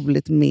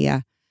otroligt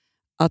med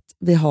att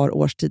vi har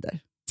årstider.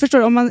 Förstår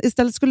du? Om man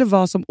istället skulle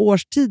vara som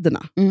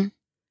årstiderna,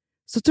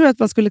 så tror jag att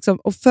man skulle liksom,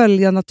 och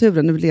följa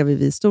naturen, nu lever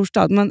vi i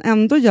storstad, men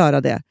ändå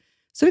göra det,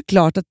 så är det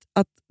klart att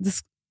det,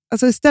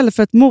 alltså istället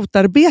för att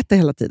motarbeta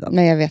hela tiden.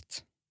 Nej, jag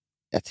vet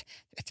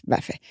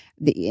varför.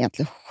 Det är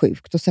egentligen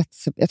sjukt att sätta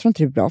sig. Jag tror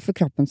inte det är bra för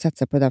kroppen att sätta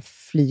sig på det där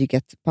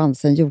flyget på andra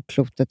sidan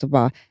jordklotet och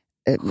bara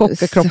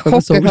chocka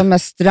kroppen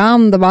med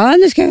strand och bara,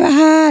 nu ska vi vara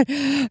här,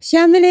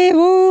 känner ni?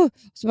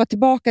 Så bara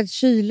tillbaka till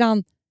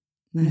kylan.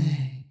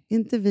 Nej,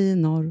 inte vi i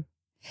norr.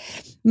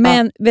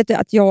 Men vet du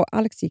att jag och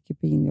Alex gick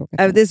på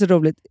yin-yoga. Det är så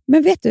roligt.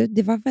 Men vet du,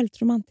 det var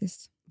väldigt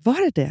romantiskt.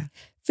 Var det?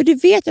 För du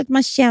vet att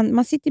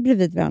man sitter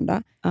bredvid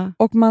varandra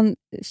och man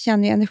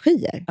känner ju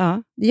energier.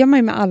 Det gör man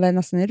ju med alla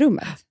nästan i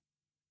rummet.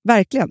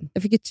 Verkligen.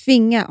 Jag fick ju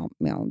tvinga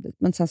med om det,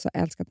 men sen så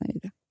älskade han ju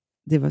det.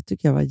 Det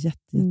tycker jag var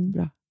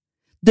jättebra.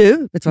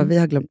 Du, vet du vad vi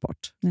har glömt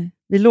bort? Nej.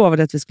 Vi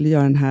lovade att vi skulle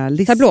göra den här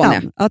listan.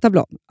 Tablån, ja.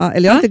 Tablån. Ja,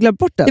 eller jag har inte glömt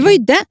bort den. Det var ju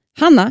det.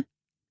 Hanna,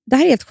 det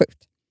här är helt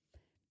sjukt.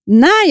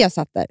 När jag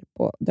satt där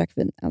och drack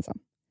vin ensam,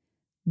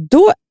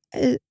 då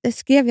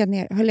skrev jag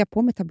ner, höll jag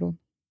på med tablån.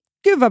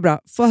 Gud vad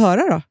bra, få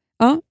höra då.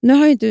 Ja, nu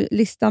har jag inte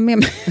listan med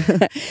mig.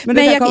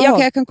 men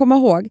jag kan komma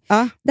ihåg.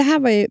 Ja. Det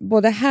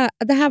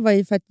här var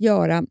ju för att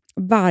göra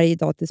varje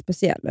dag till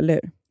speciell, eller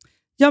hur?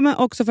 Ja, men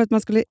också för att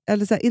man skulle,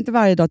 eller så här, inte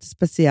varje dag till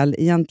speciell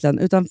egentligen,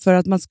 utan för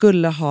att man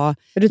skulle ha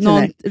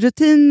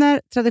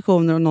rutiner,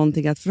 traditioner och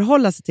någonting att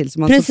förhålla sig till som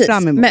man såg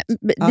fram emot.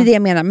 Det är det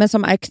jag menar, men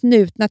som är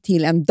knutna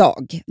till en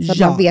dag. Så att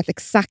man vet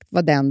exakt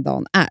vad den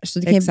dagen är. Så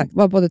det kan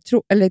vara både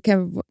det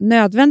kan vara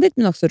nödvändigt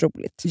men också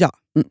roligt. Ja.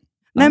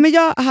 Nej, men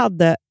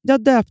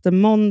jag döpte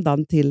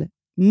måndagen till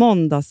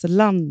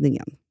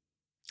måndagslandningen.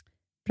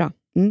 Bra.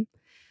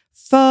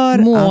 För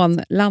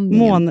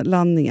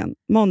månlandningen.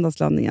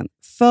 Måndagslandningen.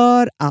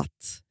 För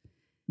att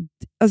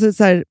alltså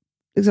så här,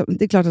 liksom,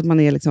 det är klart att man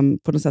är liksom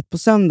på något sätt på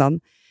söndagen,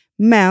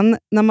 men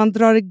när man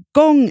drar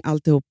igång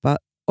alltihopa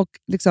och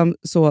liksom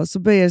så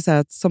börjar det så här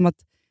att, som att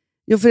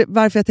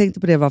varför jag tänkte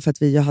på det var för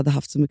att vi hade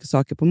haft så mycket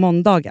saker på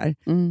måndagar.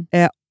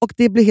 Och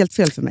det blir helt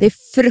fel för mig. Det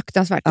är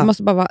fruktansvärt. Det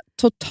måste bara vara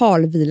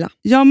total vila.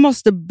 Jag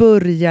måste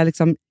börja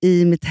liksom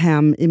i mitt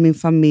hem, i min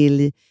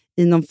familj,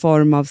 i någon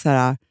form av så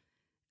här,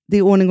 det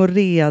är ordning och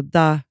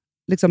reda.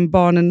 Liksom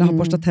barnen har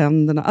borstat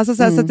tänderna. Alltså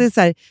så att det är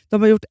så här,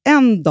 de har gjort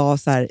en dag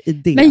så här i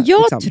det. Men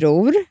jag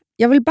tror,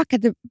 jag vill backa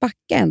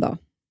en dag.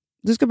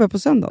 Du ska börja på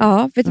söndag?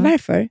 Ja, vet du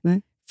varför?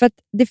 Nej. För att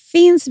det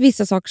finns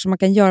vissa saker som man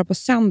kan göra på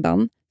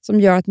söndagen som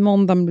gör att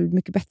måndagen blir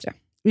mycket bättre.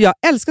 Jag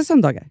älskar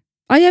söndagar.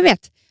 Ja, jag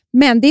vet.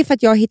 Men det är för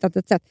att jag har hittat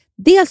ett sätt.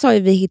 Dels har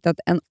vi hittat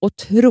en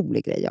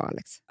otrolig grej, jag och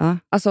Alex.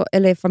 Alltså,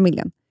 eller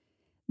familjen.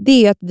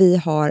 Det är att vi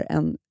har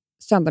en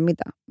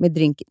söndagmiddag med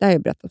drink. Det har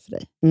jag berättat för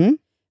dig.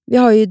 Vi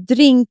har ju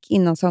drink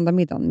innan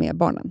söndagmiddagen med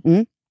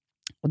barnen.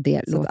 Och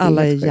det så låter att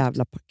alla är sjukt.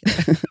 Jävla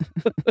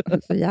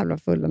packade. Så jävla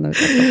fulla nu.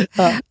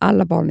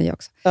 Alla barn är ju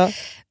också.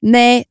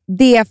 Nej,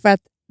 det är för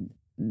att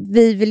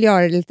vi vill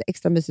göra det lite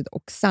extra mysigt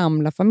och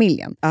samla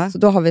familjen. Så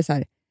då har vi så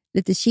här,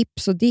 lite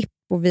chips och dipp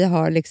och vi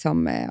har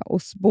liksom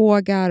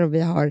ostbågar och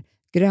vi har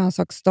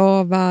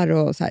grönsaksstavar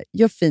och så här.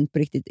 Gör fint på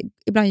riktigt.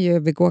 Ibland gör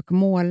vi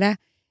guacamole,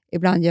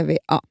 ibland gör vi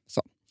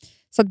så.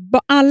 Så att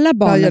alla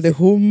barn... Jag gör det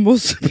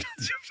hummus.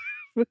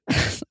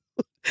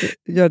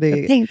 Gör det.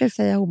 Jag tänkte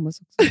säga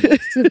hummus också.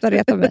 Sluta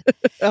reta mig.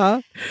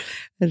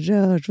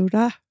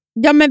 Rörora.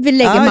 Ja, men vi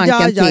lägger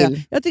mankan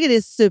till. Jag tycker det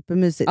är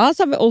supermysigt. Ja,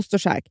 så har vi ost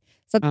och skärk.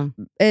 Så att,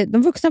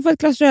 de vuxna får ett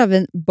glas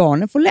rödvin,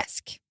 barnen får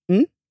läsk.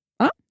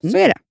 Så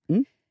är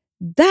det.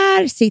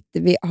 Där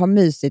sitter vi, har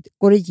mysigt,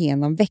 går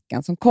igenom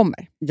veckan som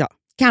kommer. Ja.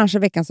 Kanske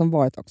veckan som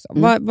varit också.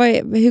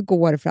 Hur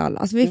går det för alla?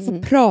 Alltså vi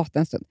får prata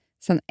en stund,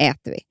 sen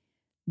äter vi.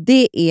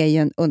 Det är ju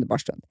en underbar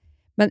stund.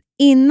 Men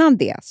innan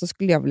det så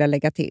skulle jag vilja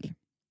lägga till,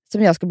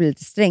 som jag ska bli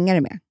lite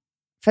strängare med.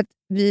 För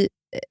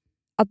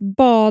att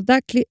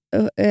bada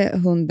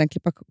hunden,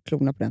 klippa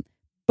klorna på den.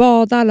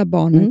 Bada alla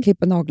barnen,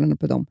 klippa naglarna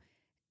på dem.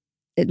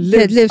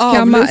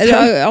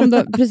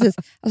 Precis.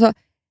 Alltså,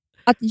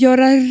 att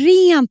göra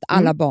rent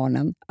alla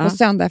barnen på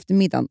söndag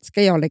eftermiddagen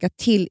ska jag lägga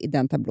till i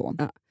den tablån.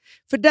 Ja.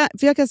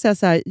 För jag kan säga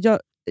så här,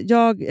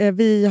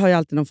 vi har ju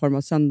alltid någon form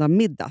av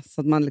söndagmiddag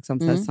så att man liksom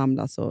så här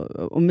samlas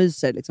och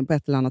myser liksom på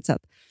ett eller annat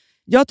sätt.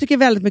 Jag tycker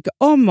väldigt mycket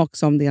om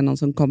det är någon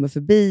som kommer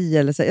förbi.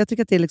 Eller så. Jag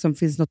tycker att det liksom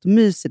finns något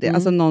mys i det.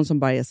 Alltså någon som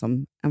bara är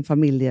som en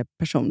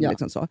familjeperson. Ja.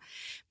 Liksom så.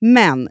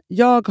 Men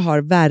jag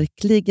har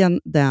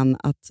verkligen den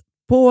att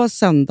på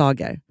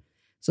söndagar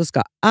så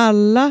ska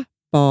alla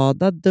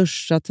bada,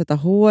 duscha, tvätta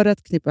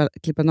håret,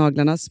 klippa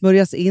naglarna,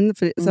 smörjas in.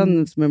 För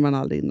sen smörjer man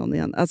aldrig in någon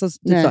igen. Alltså,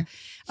 typ så.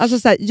 Alltså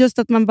så här, just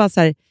att man bara så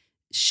här,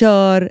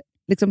 kör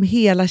liksom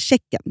hela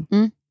checken.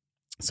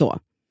 Så.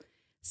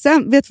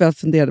 Sen vet vi vad jag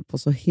funderade på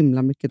så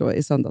himla mycket då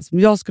i söndags som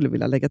jag skulle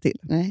vilja lägga till.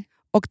 Nej.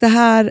 Och det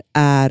här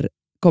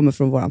kommer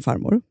från våran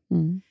farmor.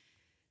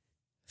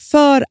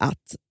 För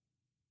att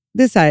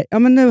det är så här, ja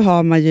men nu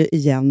har man ju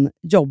igen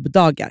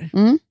jobbdagar.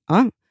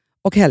 Ja,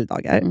 och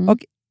helgdagar.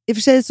 Och i och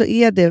för sig så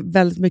är det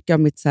väldigt mycket av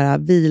mitt så här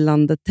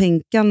vilande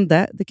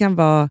tänkande. Det kan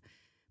vara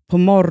på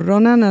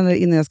morgonen eller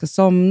innan jag ska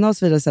somna och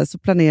så vidare. Så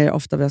planerar jag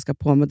ofta vad jag ska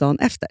på med dagen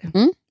efter.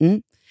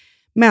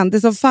 Men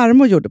det som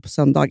farmor gjorde på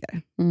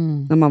söndagar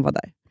när man var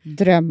där.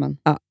 Drömmen.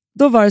 Ja,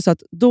 då var det så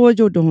att då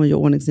gjorde hon ju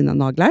ordning sina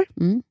naglar.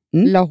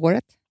 La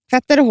håret.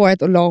 Tvättade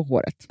håret och la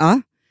håret.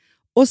 Ja.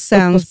 Och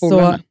sen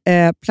så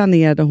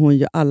planerade hon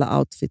ju alla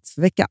outfits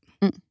för veckan.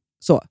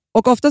 Så.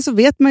 Och ofta så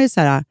vet man ju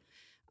så här,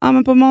 ja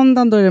men på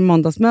måndagen då är det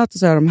måndagsmöte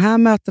så är de här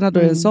mötena, då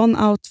är det en sån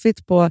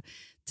outfit. På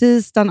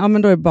tisdagen, ja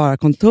men då är det bara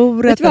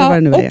kontoret. Eller vad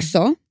det nu är.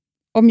 Också,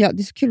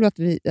 det är så kul att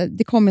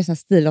det kommer sådana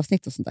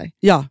stilavsnitt och sånt där.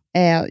 Ja.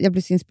 Jag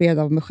blir så inspirerad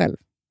av mig själv.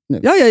 Nu.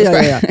 Ja.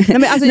 Nej,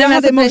 men alltså, jag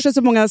hade i morse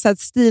så många så här,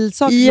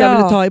 stilsaker som jag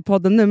ville ta i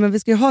podden nu, men vi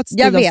ska ju ha ett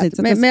stilavsnitt.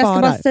 Jag vet, men jag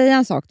ska bara säga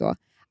en sak då.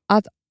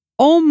 Att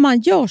om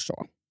man gör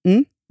så,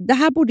 det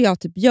här borde jag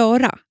typ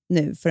göra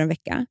nu för en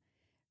vecka,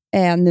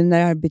 nu när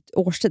jag har bytt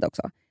årstid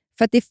också.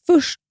 För att det är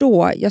först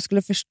då jag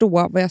skulle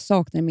förstå vad jag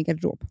saknar i min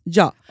garderob.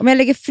 Ja. Om jag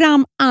lägger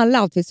fram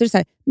alla outfits så är det så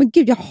här, men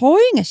gud, jag har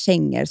ju inga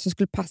kängor som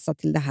skulle passa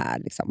till det här.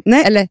 Liksom.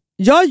 Nej, eller?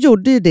 Jag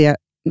gjorde ju det.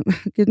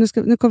 Gud,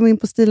 nu kommer vi in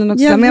på stilen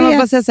också. Men jag vill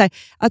bara säga så här,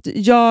 att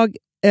jag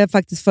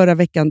faktiskt förra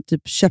veckan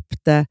typ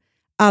köpte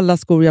alla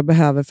skor jag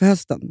behöver för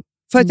hösten.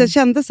 För att jag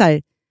kände så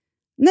här,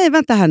 nej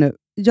vänta här nu,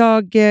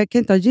 jag kan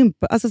inte ha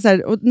gympa. Alltså så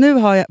här, och nu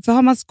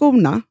har man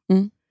skorna,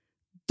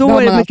 då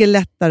är det mycket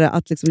lättare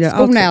att liksom göra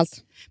skorna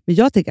outfits. Men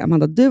jag tänker,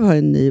 Amanda, du har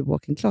en ny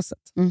walk-in closet.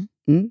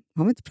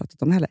 Har vi inte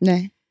pratat om heller.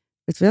 Nej.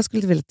 Vet du vad jag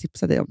skulle vilja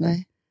tipsa dig om?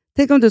 Nej.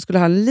 Tänk om du skulle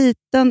ha en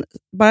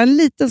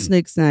liten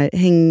snygg sån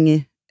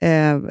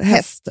här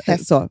häst.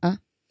 Så. Ja.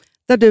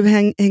 Där du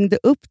hängde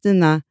upp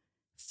dina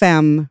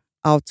 5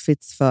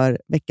 outfits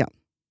för veckan.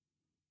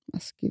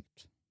 Alltså, Gud.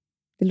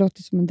 Det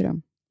låter som en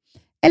dröm.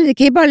 Eller det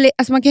kan ju bara,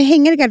 alltså man kan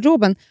hänga i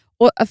garderoben.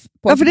 Och,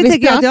 ja, för det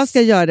tänker jag att jag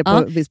ska göra det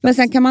på viss plats. Men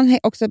sen kan man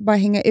också bara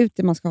hänga ut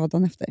det man ska ha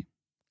dagen efter.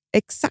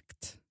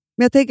 Exakt.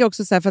 Men jag tänker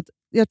också så här, för att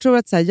jag tror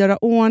att så här, göra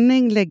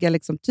ordning, lägga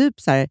liksom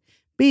typ så här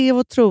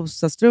bh,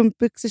 trosa,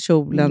 strumpbyxor,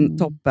 kjolen,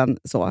 toppen,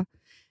 så.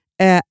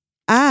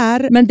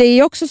 Men det är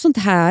ju också sånt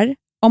här,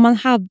 om man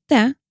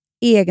hade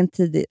egen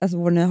tid, alltså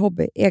vår nya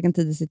hobby, egen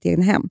tid i sitt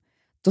egna hem,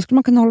 då skulle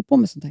man kunna hålla på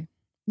med sånt här.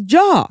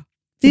 Ja!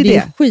 Det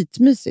är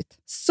skitmysigt.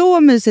 Så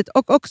mysigt.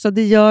 Och också,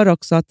 det gör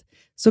också att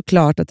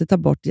såklart att det tar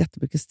bort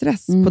jättemycket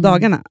stress på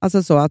dagarna.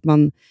 Alltså så att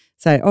man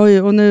säger,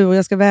 oj, och nu, och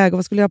jag ska väga, och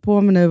vad skulle jag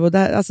på med nu? Och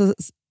där, alltså,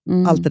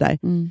 allt det där.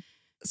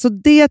 Så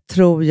det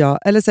tror jag,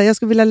 eller så här, jag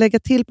skulle vilja lägga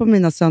till på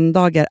mina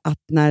söndagar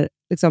att när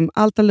liksom,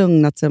 allt har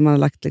lugnat sig och man har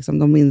lagt liksom,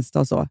 de minsta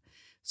och så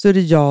är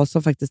det jag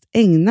som faktiskt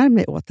ägnar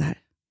mig åt det här.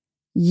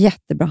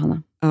 Jättebra,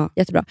 Hanna. Ja.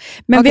 Jättebra.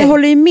 Men vi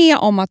håller ju med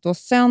om att då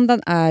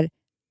söndagen är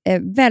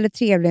väldigt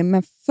trevlig,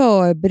 men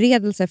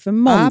förberedelse för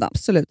måndagen.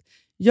 Absolut.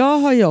 Jag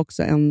har ju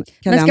också en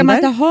kalender. Men ska man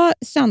inte ha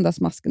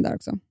söndagsmasken där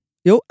också?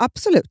 Jo,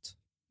 absolut.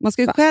 Man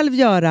ska ju själv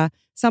göra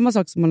samma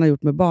sak som man har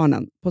gjort med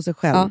barnen på sig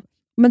själv. Ja.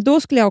 Men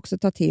då skulle jag också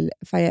ta till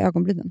färga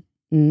ögonbrynen.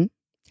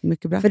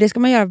 Mycket bra. För det ska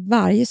man göra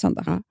varje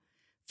söndag. Ja.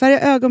 Färga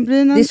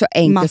ögonbrynen, det är så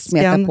enkelt masken, att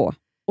smeta på.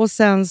 Och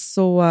sen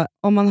så,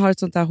 om man har ett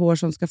sånt där hår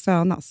som ska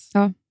fönas,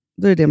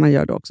 då är det man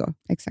gör då också.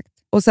 Exakt.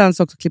 Och sen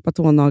så också klippa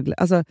tånaglar.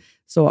 Alltså,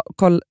 så,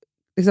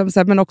 liksom, så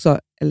här, men också,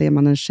 eller är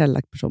man en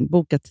källackperson,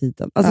 boka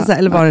tiden. Alltså, så här,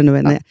 eller vad det nu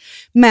är.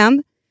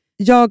 Men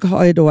jag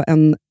har ju då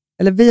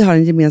vi har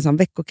en gemensam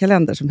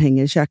veckokalender som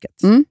hänger i köket.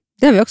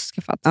 Det har vi också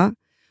skaffat. Ja.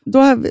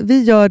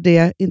 Vi gör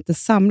det inte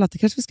samlat. Det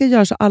kanske vi ska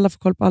göra så alla får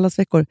koll på allas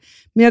veckor.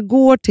 Men jag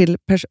går till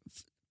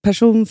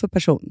person för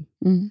person.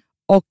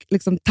 Och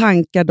liksom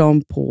tankar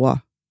dem på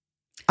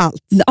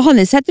allt. Har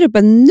ni sätter upp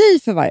en ny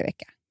för varje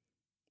vecka?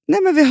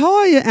 Nej, men vi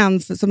har ju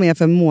en som är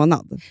för en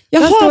månad.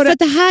 Jaha, för att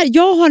det här,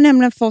 jag har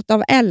nämligen fått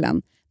av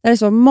Ellen. Där det är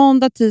så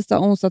måndag, tisdag,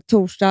 onsdag,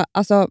 torsdag.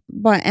 Alltså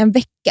bara en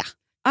vecka.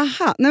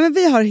 Aha, nej men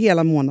vi har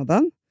hela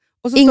månaden.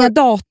 Och så inga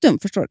datum,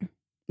 förstår du?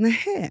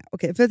 Nej,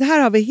 okej. För här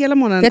har vi hela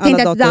månaden. Jag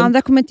tänkte att det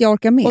andra kommer inte jag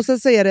orka med. Och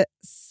så är det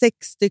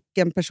 6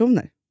 stycken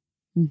personer.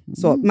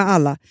 Så, med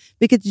alla.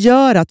 Vilket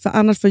gör att, för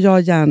annars får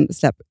jag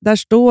hjärnsläpp. Där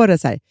står det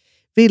så här,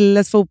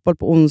 Willes fotboll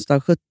på onsdag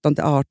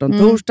 17-18.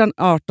 Torsdagen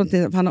 18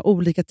 till, för han har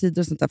olika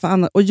tider och sånt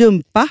där. Och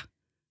jumpa.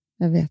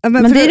 Jag vet.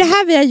 Men det är det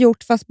här vi har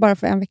gjort fast bara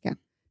för en vecka.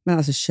 Men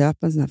alltså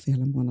köp en sån här för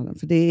hela månaden.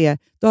 För det är,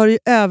 då har du ju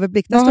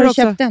överblick. Vad har du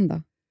köpt den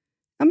då?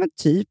 Ja, men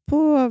typ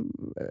på...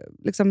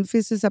 Liksom, det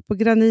finns ju så här på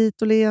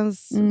Granit,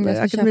 Åhléns,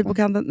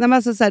 Akademibokhandeln. Nej, men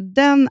alltså så här,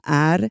 den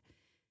är...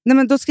 Nej,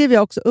 men då skriver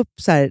jag också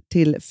upp så här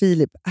till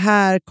Filip.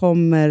 Här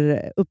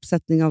kommer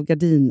uppsättning av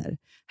gardiner.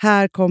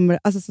 Här kommer...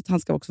 Alltså så att han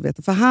ska också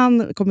veta. För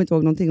han kommer inte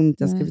ihåg någonting om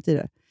inte jag skrivit i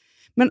det.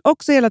 Men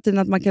också hela tiden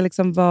att man kan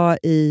liksom vara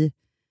i...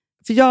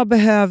 För jag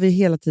behöver ju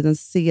hela tiden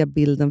se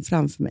bilden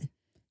framför mig.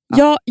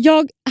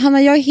 Ja,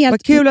 Hanna, jag är helt...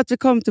 Vad kul att vi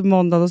kom till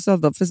måndag och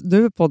söndag, för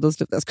nu är podden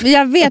slut.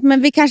 Jag vet,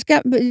 men vi kanske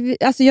ska...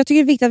 Alltså jag tycker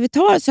det är viktigt att vi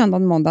tar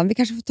söndagen och måndagen. Vi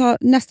kanske får ta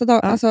nästa dag.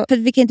 Ja. Alltså, för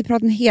vi kan inte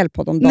prata en hel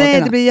podd om dagarna.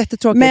 Nej, det blir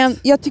jättetråkigt. Men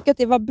jag tycker att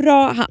det var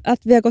bra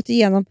att vi har gått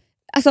igenom...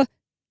 Alltså,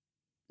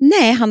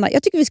 nej, Hanna,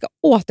 jag tycker vi ska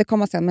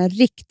återkomma sen med en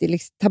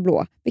riktig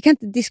tablå. Vi kan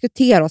inte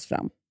diskutera oss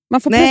fram.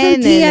 Man får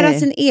presentera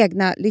sin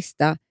egna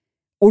lista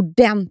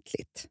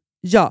ordentligt.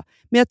 Ja,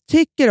 men jag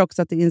tycker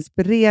också att det är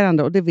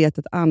inspirerande, och det vet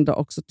att andra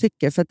också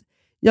tycker. För att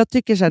jag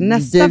tycker så här,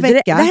 nästa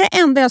vecka... Det här är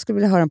det enda jag skulle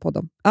vilja höra en podd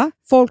om.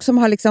 Folk som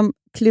har liksom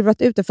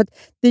klurat ut det. För att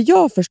det jag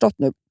har förstått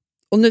nu,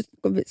 och nu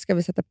ska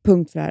vi sätta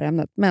punkt för det här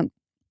ämnet, men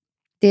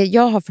det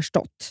jag har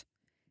förstått,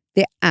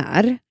 det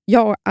är...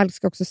 Jag och Alex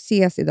ska också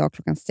ses idag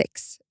 6:00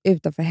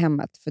 utanför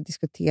hemmet för att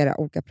diskutera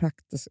olika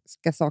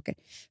praktiska saker.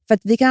 För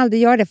att vi kan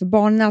aldrig göra det, för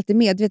barnen är alltid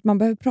med. Du vet, man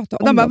behöver prata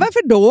om dem.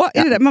 Varför då?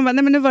 Ja. Är det man bara,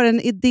 nej men nu var det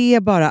en idé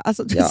bara.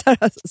 Alltså,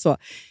 så.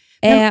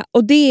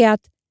 Och det är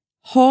att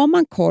har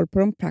man koll på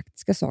de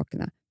praktiska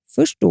sakerna,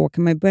 först då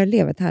kan man börja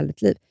leva ett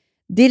härligt liv.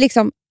 Det är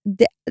liksom,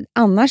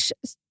 annars,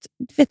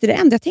 vet du, det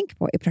enda jag tänker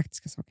på är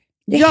praktiska saker.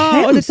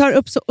 Ja, och det tar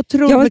upp så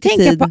otroligt mycket tid.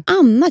 Jag vill tänka på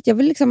annat. Jag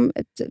vill liksom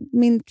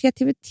min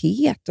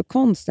kreativitet och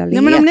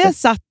konstnärlighet. Ja, men om ni har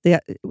satt det...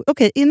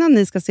 Okej, innan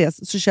ni ska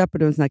ses så köper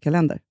du en sån här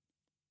kalender.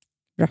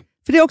 Bra.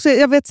 För det är också,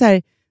 jag vet så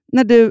här,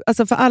 när du...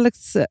 Alltså för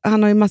Alex,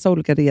 han har ju massa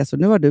olika resor.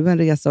 Nu har du en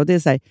resa och det är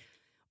så här...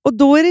 Och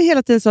då är det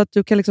hela tiden så att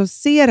du kan liksom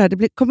se det här.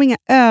 Det kommer inga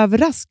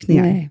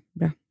överraskningar. Nej,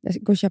 bra. Jag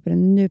går och köper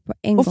den nu på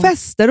en gång. Och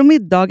fester och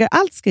middagar,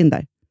 allt ska in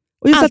där.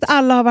 Och just att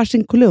alla har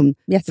varsin kolumn.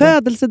 Jättebra.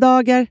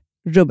 Födelsedagar,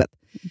 rubbet.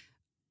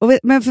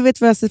 Men vet du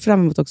vad jag ser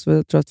fram emot också?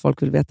 Jag tror att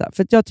folk vill veta.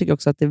 För jag tycker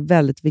också att det är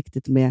väldigt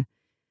viktigt med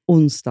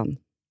onsdagen.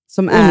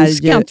 Som är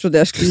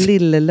ju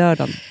lille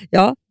lördagen.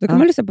 Ja, då kan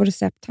man lyssna på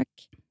recept, tack.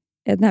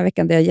 Den här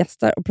veckan där jag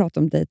gästar och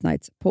pratar om date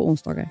nights på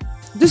onsdagar.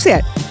 Du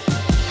ser.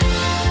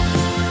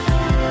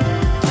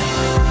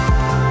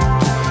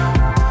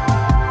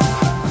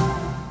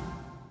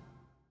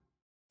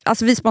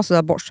 Alltså vi sponsrar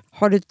av Bosch.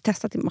 Har du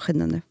testat i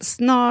maskinen nu?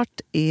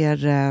 Snart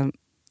är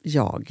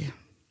jag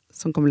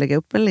som kommer lägga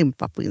upp en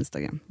limpa på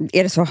Instagram.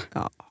 Är det så?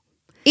 Ja.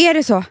 Är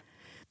det så?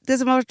 Det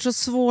som har varit så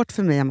svårt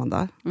för mig,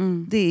 Amanda,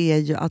 det är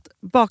ju att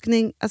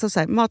bakning, alltså så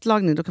här,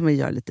 matlagning, då kan man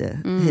göra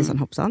lite hejsan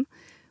hoppsan.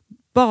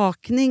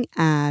 Bakning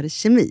är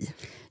kemi.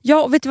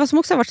 Ja, och vet du vad som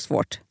också har varit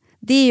svårt?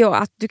 Det är ju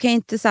att du kan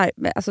inte så här,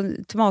 alltså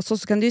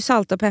tomatsås så kan du ju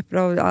salta och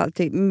peppra och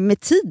allting med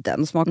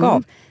tiden och smaka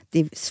av. Det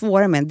är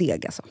svårare med en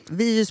deg alltså.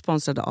 Vi är ju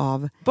sponsrade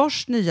av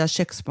Bosch nya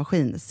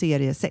köksmaskin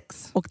serie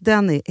 6. Och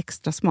den är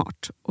extra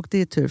smart. Och det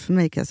är tur för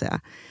mig, kan jag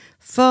säga.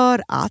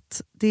 För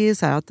att det är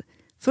så här att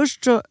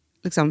först så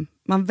liksom,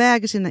 man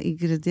väger sina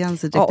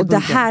ingredienser direkt. Ja, och det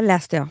här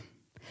läste jag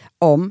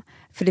om.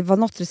 För det var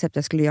något recept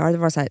jag skulle göra. Det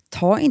var så här,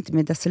 ta inte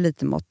med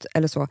decilitermått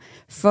eller så.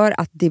 För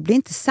att det blir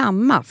inte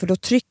samma. För då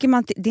trycker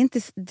man... Det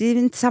är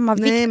inte samma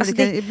vikt. Nej, men alltså,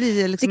 det kan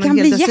bli liksom det kan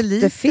bli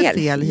jättefel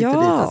hit och dit.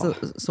 Alltså,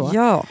 så.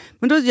 Ja.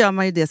 Men då gör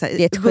man ju det så här.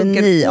 Det är ett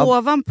geni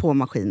ovanpå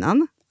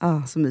maskinen.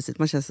 Så mysigt,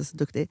 man känns så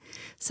duktig.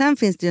 Sen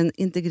finns det ju en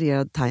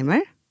integrerad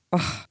timer.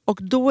 Och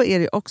då är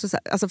det också så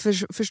här... Alltså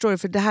förstår du?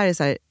 För det här är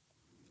så här...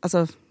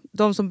 Alltså,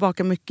 de som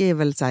bakar mycket är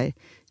väl så här...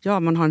 Ja,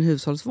 man har en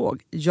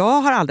hushållsvåg.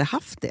 Jag har aldrig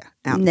haft det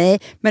än. Nej,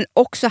 men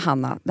också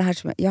Hanna, det här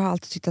som jag har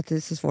alltid tyckt att det är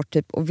så svårt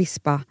typ att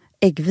vispa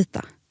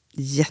äggvita.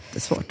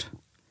 Jättesvårt.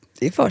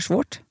 Det är för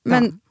svårt.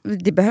 Men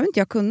det behöver inte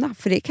jag kunna,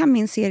 för det kan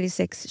min serie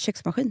 6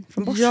 köksmaskin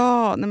från Bosch.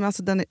 Ja, nej men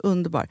alltså den är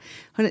underbar.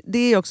 Hörrni, det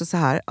är ju också så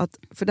här, att,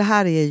 för det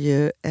här är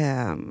ju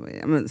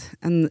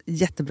en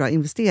jättebra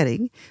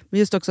investering. Men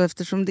just också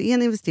eftersom det är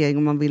en investering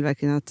och man vill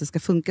verkligen att det ska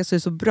funka, så är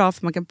det så bra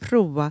för man kan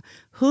prova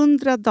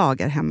 100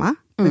 dagar hemma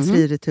med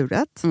fri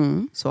returrätt.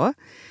 Så.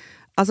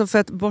 Alltså för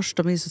att Bosch,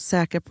 de är så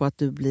säkra på att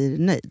du blir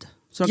nöjd.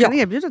 Så de kan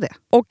erbjuda det.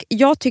 Och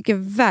jag tycker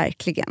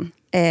verkligen,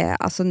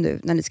 alltså nu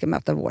när ni ska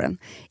möta våren,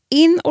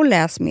 in och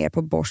läs mer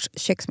på Bosch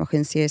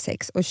köksmaskin serie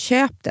 6 och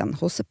köp den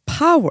hos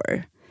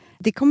Power.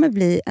 Det kommer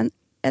bli en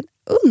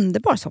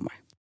underbar sommar.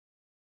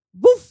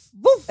 Woof,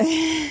 woof.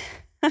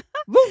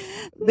 Woof.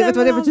 Det vet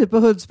vad det betyder på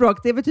hundspråk.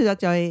 Det betyder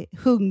att jag är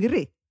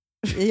hungrig.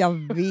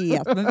 Jag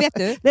vet, men vet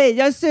du? Nej,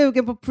 jag är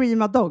sugen på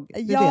Prima Dog. Det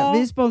är Ja. det.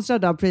 Vi är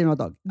sponsrade av Prima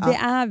Dog. Det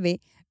är vi.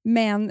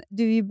 Men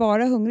du är ju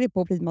bara hungrig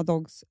på Prima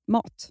Dogs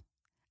mat.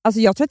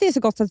 Alltså jag tror att det är så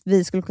gott så att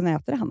vi skulle kunna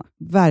äta det, Hanna.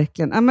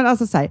 Verkligen. Ja, men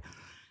alltså så här,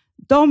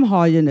 De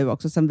har ju nu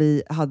också, sen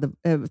vi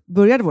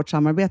började vårt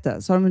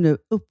samarbete, så har de nu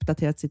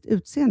uppdaterat sitt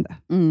utseende.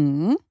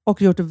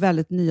 Och gjort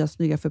väldigt nya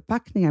snygga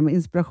förpackningar med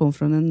inspiration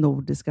från den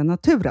nordiska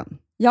naturen.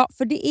 Ja,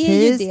 för det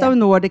är Taste ju det. of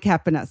Nordic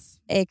happiness.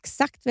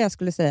 Exakt vad jag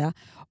skulle säga.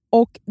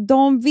 Och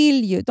de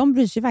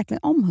bryr sig verkligen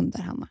om hundar,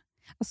 Hanna.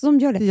 Alltså de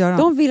gör det.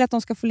 De vill att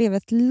de ska få leva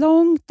ett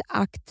långt,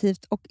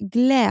 aktivt och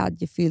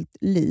glädjefyllt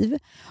liv.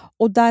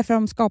 Och därför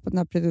har de skapat de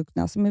här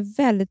produkterna som är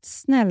väldigt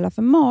snälla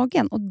för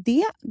magen. Och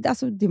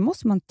det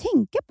måste man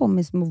tänka på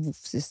med små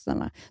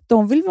woofsistarna.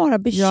 De vill vara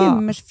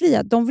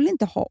bekymmersfria. De vill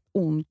inte ha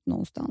ont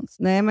någonstans.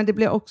 Nej, men det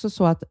blir också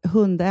så att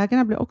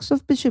hundägarna blir också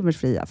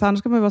bekymmersfria. För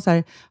annars kan man ju vara så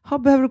här,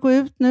 behöver du gå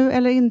ut nu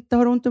eller inte?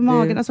 Har du ont i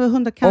magen? Alltså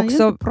hundar kan också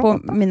ju inte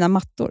prata. På mina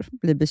mattor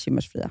blir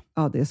bekymmersfria.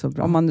 Ja, det är så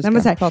bra. Om man nu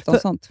ska prata om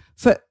sånt.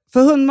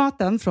 För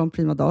hundmaten från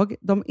Prima Dog,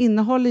 de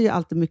innehåller ju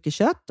alltid mycket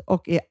kött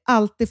och är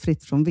alltid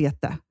fritt från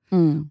vete.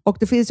 Och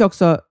det finns ju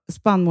också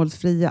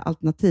spannmålsfria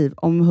alternativ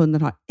om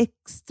hunden har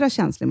extra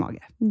känslig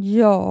mage.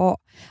 Ja,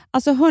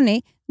 alltså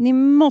hörni,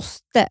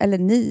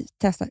 ni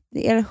testar.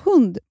 Er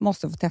hund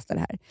måste få testa det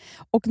här.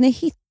 Och ni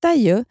hittar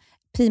ju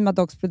Prima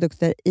Dogs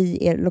produkter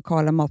i er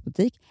lokala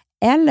matbutik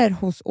eller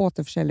hos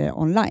återförsäljare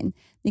online.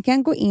 Ni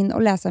kan gå in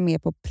och läsa mer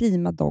på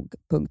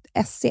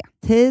primadog.se.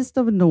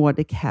 Taste of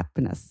Nordic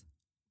happiness.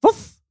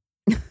 Voff!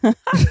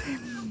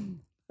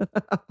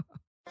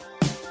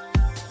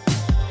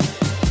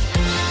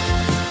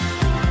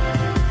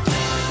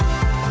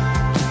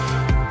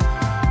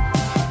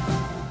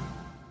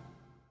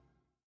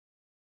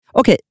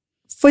 Okej,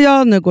 får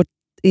jag nu gå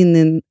in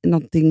i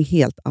någonting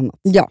helt annat?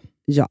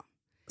 Ja.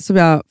 Som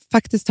jag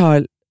faktiskt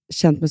har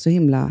känt mig så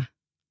himla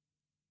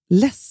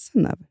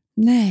ledsen över.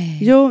 Nej.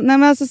 Jo, nej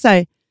men alltså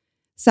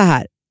så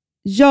här.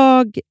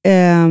 Jag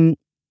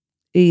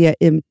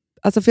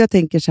för jag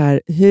tänker så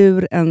här,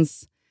 hur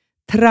ens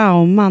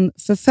trauman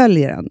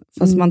förföljer en.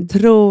 Fast man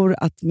tror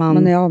att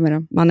man är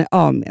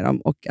av med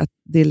dem och att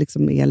det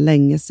liksom är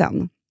länge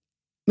sedan.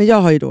 Men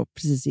jag har ju då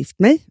precis gift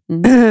mig,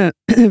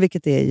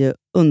 vilket är ju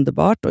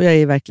underbart. Och jag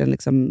är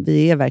verkligen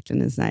vi är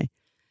verkligen en sån här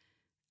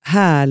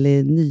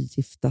härlig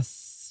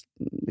nygiftas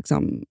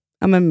liksom.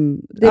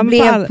 Det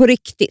blev på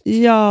riktigt.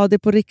 Ja, det är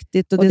på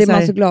riktigt. Och det är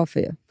man så glad för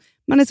ju.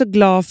 Man är så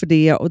glad för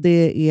det och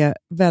det är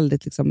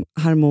väldigt liksom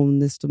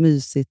harmoniskt och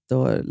mysigt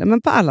och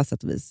på alla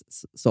sätt och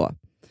vis så.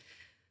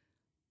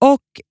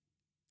 Och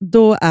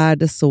då är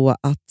det så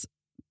att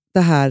det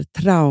här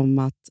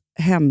traumat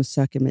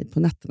hemsöker mig på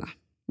nätterna.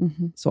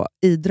 Så,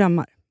 i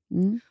drömmar.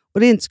 Och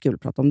det är inte så kul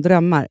att prata om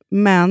drömmar,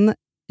 men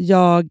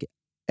jag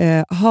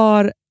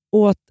har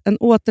en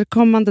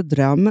återkommande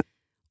dröm.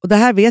 Och det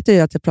här vet jag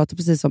ju att jag pratar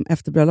precis om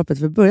efter bröllopet,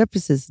 för vi börjar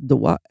precis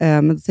då.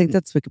 Men jag tänkte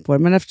inte så mycket på det.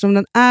 Men eftersom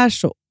den är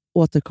så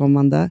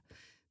återkommande,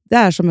 det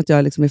är som att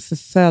jag liksom är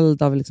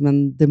förföljd av liksom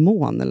en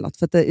demon eller något.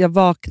 För att jag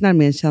vaknar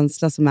med en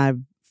känsla som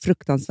är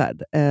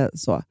fruktansvärd.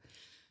 Så.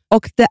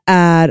 Och det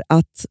är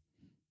att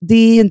det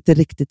är inte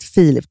riktigt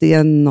Filip, det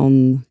är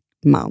någon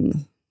man.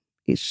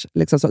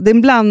 Liksom så. Det är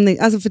en blandning,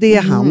 alltså för det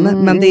är han,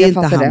 men det är inte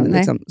han.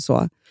 Liksom,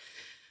 så.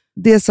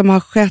 Det som har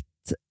skett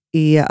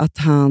är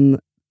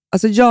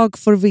att jag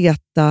får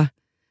veta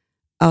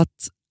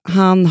att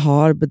han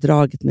har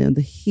bedragit mig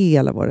under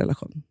hela vår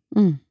relation.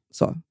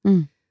 Så.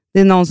 Det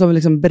är någon som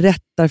liksom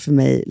berättar för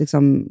mig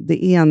liksom,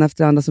 det ena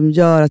efter det andra som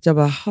gör att jag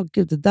bara,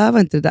 gud, det där var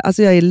inte det där.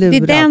 Alltså jag är lurad.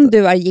 Det är den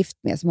du är gift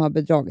med som har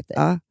bedragit dig.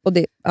 Ja. Och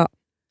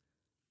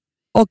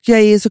Och jag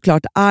är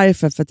såklart arg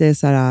för att jag är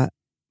så här,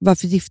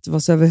 varför gifte vi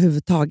oss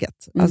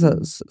överhuvudtaget?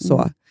 Alltså,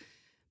 så.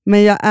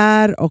 Men jag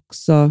är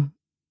också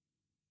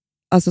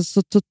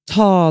så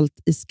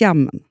totalt i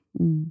skammen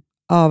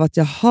av att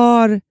jag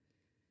har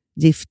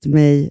gift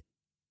mig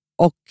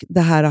och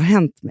det här har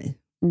hänt mig.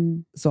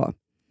 Så.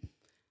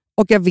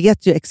 Och jag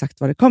vet ju exakt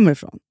var det kommer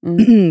ifrån.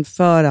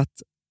 För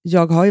att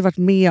jag har ju varit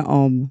med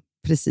om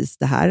precis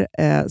det här.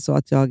 Så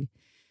att jag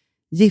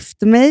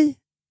gifte mig,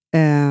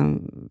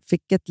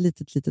 fick ett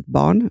litet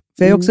barn.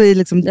 För jag är också i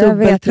liksom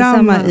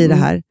dubbeltrauma i det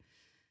här.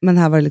 Men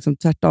här var det liksom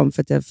tvärtom,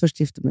 för att jag först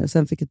gifte mig och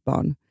sen fick ett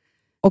barn.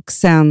 Och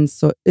sen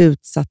så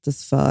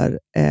utsattes för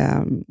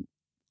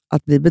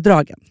att bli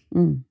bedragen.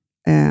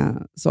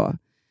 Så.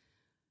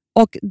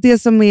 Och det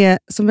som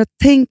jag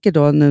tänker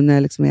då nu när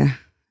jag liksom är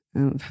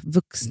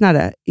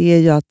vuxnare är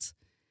ju att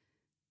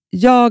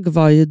jag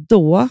var ju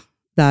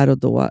där och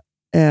då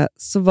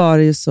så var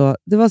det ju så,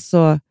 det var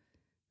så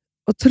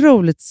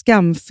otroligt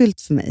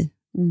skamfyllt för mig.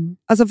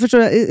 Alltså förstår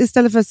du,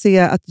 istället för att se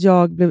att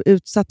jag blev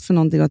utsatt för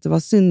någonting och att det var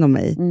synd om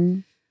mig,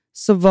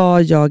 så var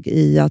jag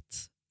i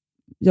att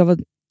jag var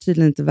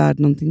tydligen inte värd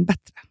någonting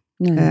bättre.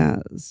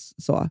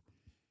 Så.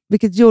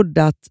 Vilket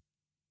gjorde att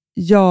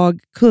jag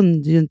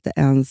kunde ju inte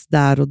ens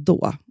där och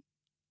då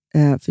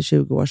för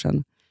 20 år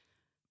sedan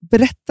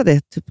berätta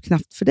det typ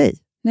knappt för dig.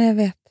 Nej, jag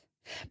vet.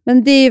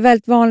 Men det är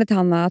väldigt vanligt,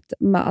 Hanna,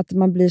 att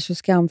man blir så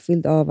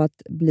skamfylld av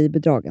att bli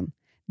bedragen.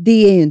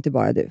 Det är ju inte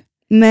bara du.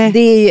 Nej.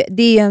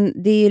 Det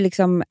är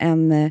liksom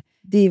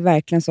det är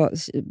verkligen så,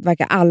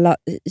 verkar alla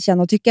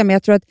känna och tycka. Men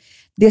jag tror att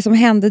det som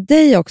hände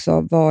dig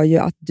också var ju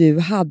att du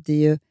hade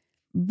ju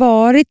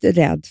varit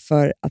rädd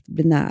för att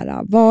bli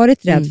nära,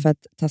 varit rädd för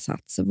att ta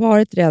sats,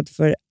 varit rädd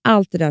för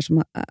allt det där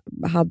som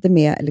hade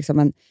med liksom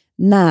en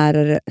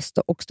nära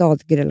och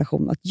stadig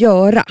relation att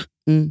göra.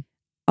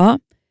 Ja.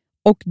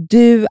 Och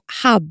du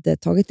hade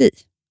tagit i.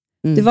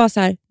 Det var så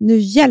här, nu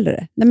gäller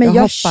det. Nej, men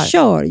jag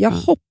kör, jag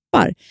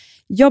hoppar.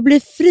 Jag blir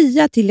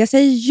fria till, jag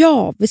säger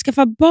ja, vi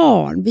skaffar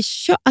barn, vi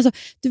kör. Alltså,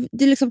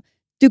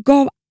 du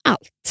gav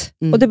allt.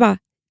 Och det bara,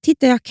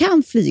 titta jag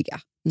kan flyga.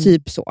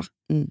 Typ så.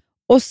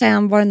 Och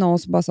sen var det någon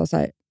som bara sa så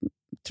här,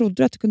 trodde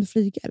du att du kunde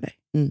flyga eller?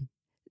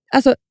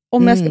 Alltså,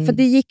 för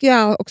det gick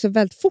ju också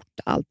väldigt fort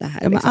allt det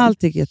här. Ja, men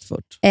allt gick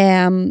jättefort.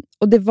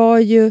 Och det var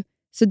ju,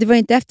 så det var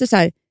inte efter så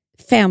här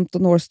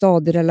 15 års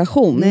stadig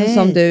relation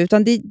som du,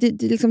 utan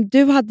det liksom,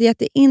 du hade gett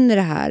dig in i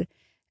det här.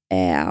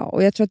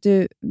 Och jag tror att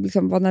du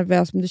liksom var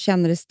nervös, men du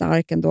känner dig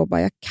stark ändå.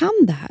 Bara, jag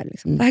kan det här.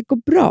 Liksom. Det här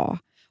går bra.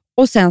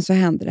 Och sen så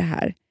hände det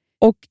här.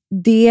 Och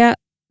det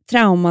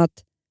traumat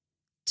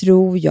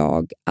tror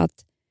jag att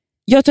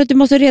du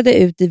måste reda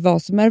ut i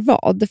vad som är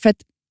vad. För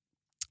att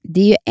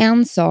det är ju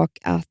en sak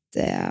att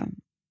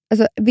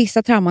alltså,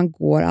 vissa trauman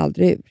går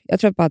aldrig ur. Jag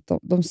tror bara att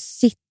de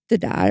sitter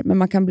där, men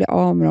man kan bli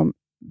av med dem.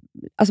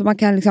 Alltså man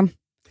kan liksom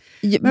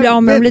bli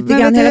av med dem lite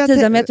grann hela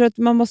tiden. Men jag tror att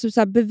man måste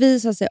så här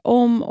bevisa sig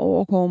om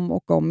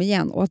och om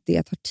igen. Och att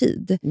det tar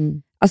tid.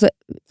 Alltså,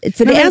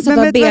 för det är en sak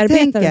att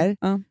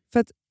bearbeta. För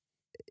att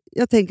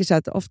jag tänker så här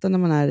att ofta när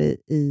man är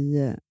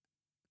i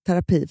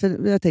terapi.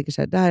 För jag tänker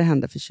så här, det här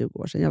hände för 20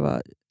 år sedan. Jag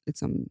var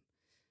liksom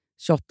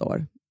 28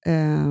 år.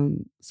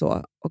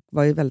 Och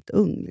var ju väldigt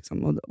ung.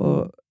 Liksom,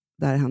 och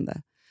det här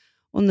hände.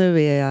 Och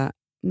nu är jag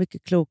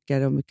mycket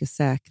klokare och mycket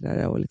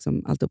säkrare. Och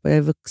liksom alltihop. Jag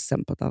är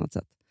vuxen på ett annat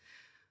sätt.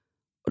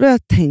 Och då har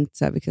jag tänkt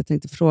så här, vilket jag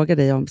tänkte fråga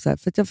dig om. Så här,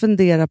 för att jag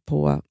funderar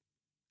på...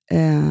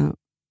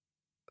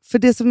 för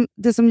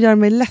det som gör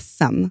mig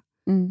ledsen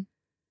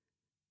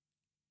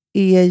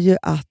är ju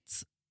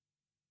att...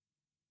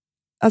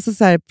 Alltså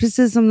så här,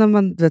 precis som när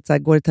man så här,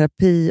 går i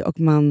terapi och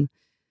man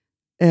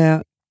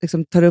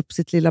liksom tar upp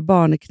sitt lilla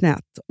barn i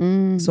knät.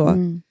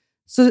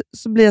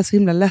 Så blir jag så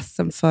himla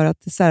ledsen för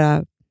att det så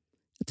här,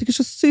 jag tycker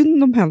så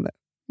synd om henne.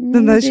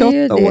 Den där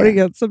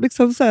 28-åringen som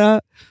liksom så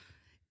här,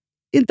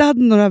 inte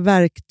hade några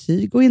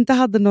verktyg och inte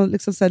hade någon,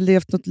 liksom så här,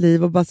 levt något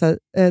liv och bara så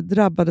här,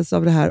 drabbades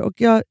av det här.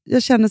 Och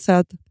jag känner så här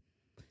att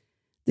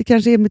det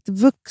kanske är mitt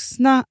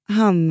vuxna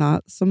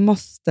Hanna som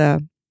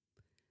måste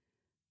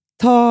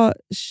ta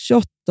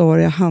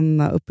 28-åriga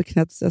Hanna upp i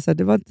knät och säga så här,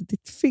 det var inte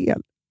ditt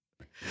fel.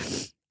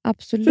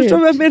 Absolut. Förstår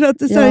du vad jag menar? Att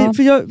det är så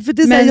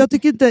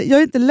här, jag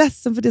är inte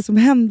ledsen för det som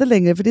hände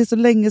längre, för det är så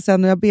länge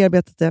sedan och jag har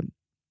bearbetat det.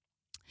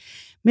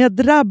 Men jag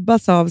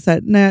drabbas av, så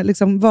här, när jag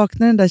liksom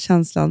vaknar den där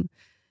känslan,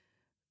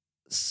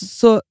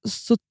 så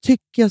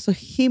tycker jag så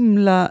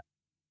himla...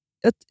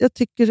 Jag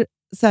tycker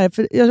så här,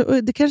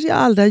 för det kanske jag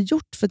aldrig har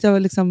gjort, för att jag har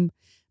liksom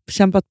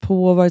kämpat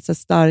på och varit så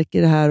stark i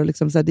det här och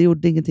liksom så här, det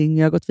gjorde ingenting,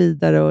 jag har gått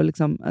vidare och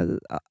liksom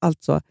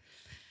allt så.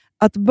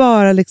 Att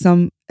bara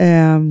liksom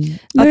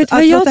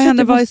att låta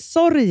henne vara i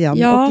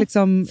sorgen och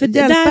liksom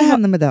hjälpa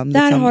henne med den.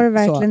 Där liksom, har du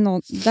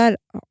verkligen där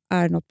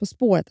är något på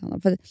spåret, Hanna.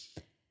 För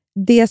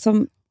det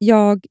som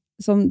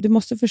du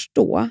måste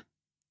förstå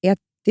är att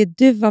det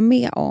du var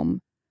med om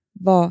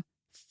var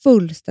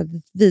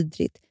fullständigt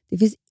vidrigt. Det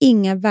finns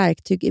inga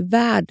verktyg i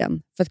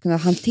världen för att kunna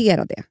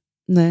hantera det.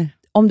 Nej.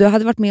 Om du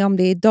hade varit med om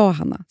det idag,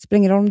 Hanna, spelar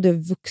ingen roll om du är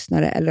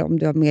vuxnare eller om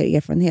du har mer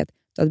erfarenhet,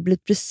 du hade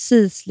blivit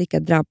precis lika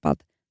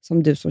drabbad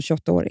som du som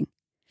 28-åring.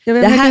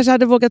 Jag kanske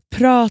hade vågat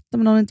prata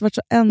med någon och inte varit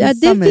så ensam.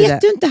 Ja, det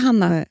vet du inte,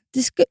 Hanna.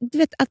 Du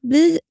vet, att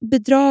bli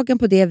bedragen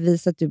på det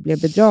viset att du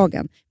blev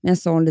bedragen med en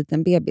sån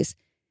liten bebis.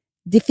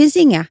 Det finns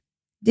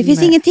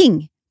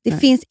ingenting. Det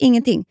finns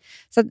ingenting.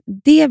 Så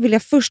det vill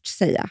jag först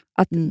säga.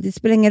 Att det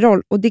spelar ingen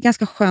roll. Och det är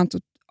ganska skönt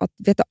att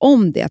veta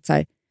om det. Att så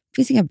här,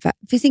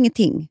 finns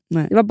ingenting.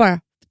 Nej. Det var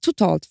bara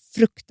totalt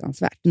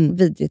fruktansvärt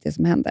vidrigt det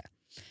som hände.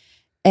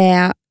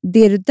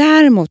 Det du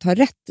däremot har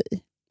rätt i,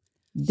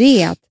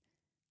 det är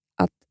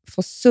att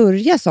få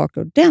sörja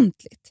saker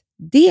ordentligt.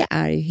 Det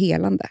är ju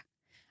helande.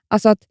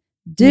 Alltså att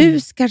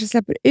du kanske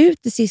släpper ut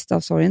det sista av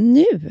sorgen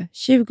nu,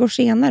 20 år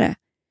senare.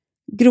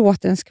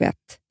 Gråter en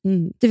skvätt.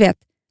 Du vet,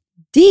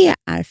 det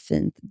är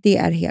fint. Det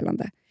är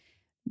helande.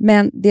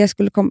 Men det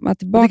skulle komma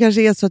tillbaka... Det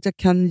kanske är så att jag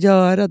kan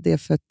göra det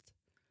för att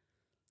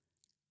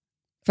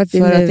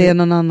det är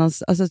någon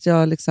annans... Alltså att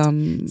jag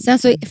liksom...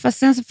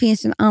 Sen så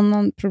finns en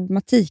annan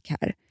problematik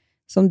här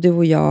som du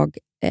och jag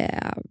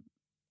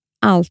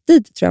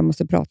alltid tror jag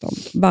måste prata om.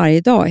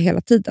 Varje dag,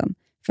 hela tiden.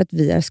 För att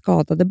vi är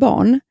skadade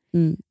barn.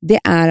 Det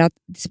är att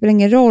det spelar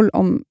ingen roll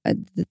om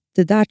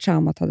det där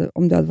traumat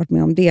om du hade varit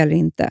med om det eller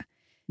inte.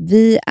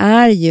 Vi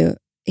är ju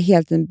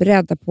helt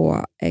beredda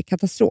på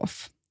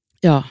katastrof.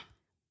 Ja.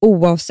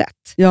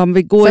 Oavsett. Ja, men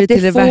vi går ju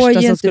till det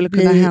värsta som skulle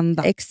kunna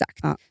hända. Exakt.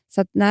 Ja.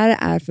 Så att när det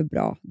är för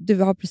bra, du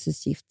har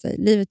precis gift sig,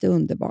 livet är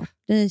underbart,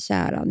 ni är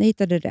kära, ni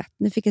hittade rätt,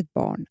 ni fick ett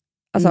barn.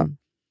 Alltså,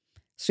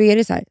 så är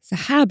det så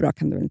här bra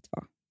kan det väl inte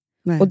vara.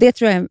 Nej. Och det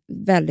tror jag är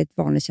en väldigt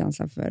vanlig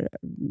känsla för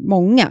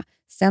många.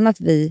 Sen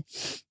att vi,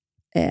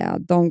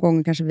 de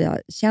gånger kanske vi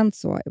har känt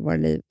så i våra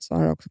liv, så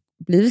har det också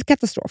blivit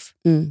katastrof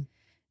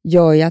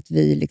gör ju att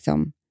vi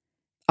liksom,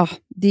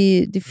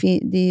 det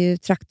är ju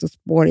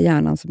traktorspår i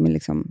hjärnan som är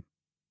liksom,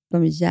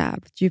 de är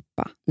jävligt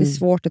djupa. Det är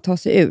svårt att ta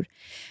sig ur.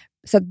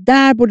 Så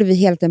där borde vi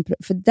hela tiden,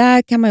 för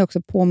där kan man ju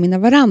också påminna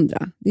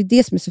varandra. Det är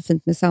det som är så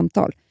fint med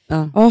samtal.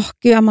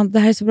 Gud Amanda, det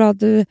här är så bra.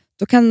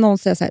 Då kan någon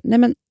säga så här, nej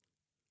men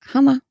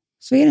Hanna,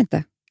 så är det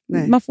inte.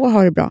 Nej. Man får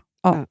ha det bra.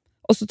 Ja.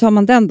 Och så tar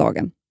man den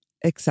dagen.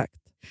 Exakt.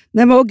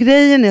 Nej, men och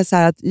grejen är så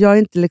här att jag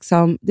inte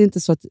liksom, det är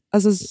inte så att,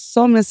 alltså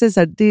som jag säger så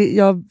här,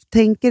 jag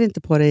tänker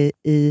inte på det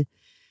i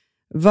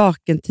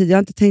vaken tid. Jag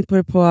har inte tänkt på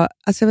det på,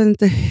 alltså jag vet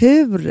inte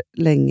hur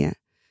länge.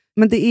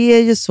 Men det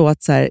är ju så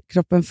att så här,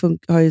 kroppen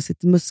har ju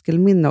sitt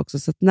muskelminne också,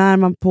 så att när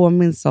man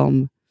påminns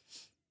om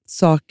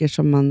saker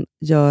som man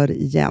gör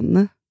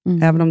igen,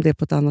 även om det är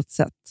på ett annat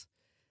sätt,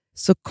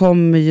 så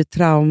kommer ju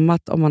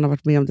traumat, om man har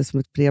varit med om det, som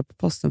ett brev på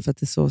posten, för att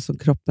det är så som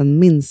kroppen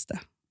minns det.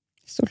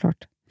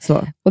 Såklart.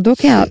 Så. Och då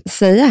kan jag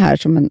säga här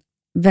som en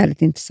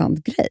väldigt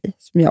intressant grej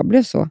som jag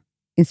blev så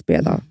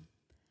inspirerad av.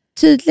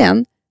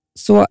 Tydligen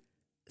så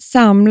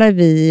samlar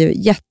vi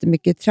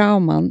jättemycket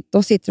trauman.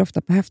 De sitter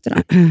ofta på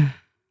höfterna.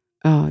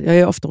 Ja, jag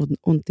är ofta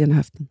ont i den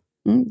höften.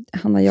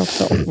 Han har ju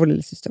också, och vår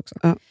lillasyster också.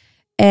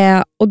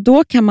 Ja. Och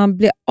då kan man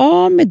bli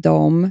av med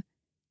dem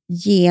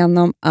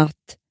genom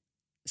att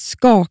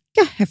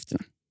skaka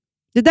höfterna.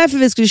 Det är därför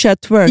vi skulle köra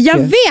twerk. Jag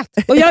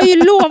vet! Och jag har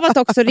ju lovat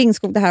också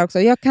Ringskog det här också.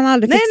 Jag kan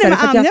aldrig fixa det. Nej,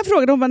 men Anja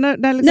frågade. Hon bara,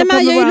 när liksom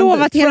nej, men jag har ju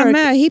lovat hela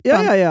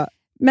möhippan. Ja.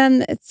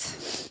 Men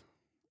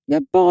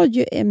jag bad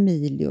ju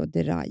Emilio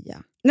de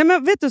Raya. Nej,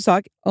 men vet du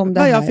sak? Om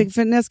vad jag fick,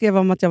 för när jag skrev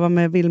om att jag var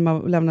med Vilma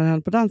och lämnade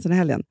henne på dansen i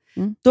helgen.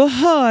 Då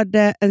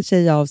hörde en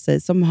tjej av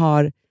sig som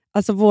har,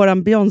 alltså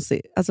våran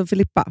Beyoncé, alltså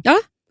Filippa. Ja.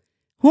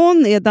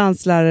 Hon är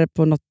danslärare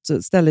på något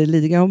ställe i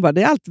Lidingö. Hon bara,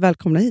 det är alltid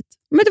välkomna hit.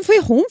 Men då får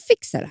ju hon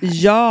fixa det här.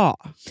 Ja.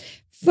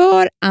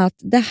 För att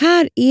det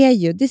här är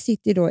ju, det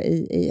sitter då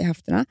i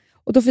höfterna.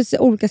 Och då finns det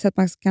olika sätt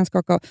man kan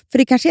skaka av. För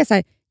det kanske är så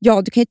här,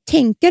 ja du kan ju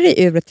tänka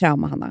dig ur ett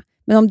trauma, Hanna.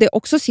 Men om det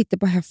också sitter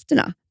på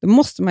höfterna, då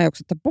måste man ju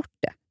också ta bort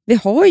det. Vi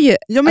har ju...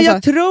 Ja, men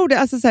jag tror det.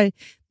 Alltså, så här,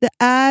 det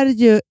är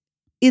ju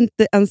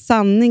inte en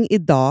sanning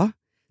idag.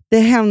 Det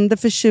hände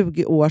för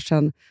 20 år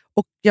sedan.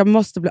 Och jag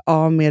måste bli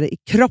av med det i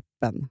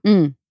kroppen.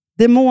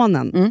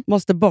 Demonen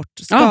måste bort.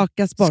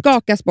 Skakas bort.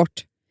 Skakas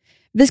bort.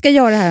 Vi ska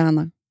göra det här,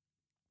 Hanna.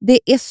 Det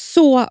är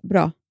så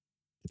bra.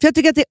 För jag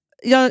tycker att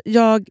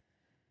jag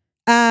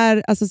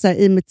är, alltså så här,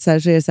 i mitt så är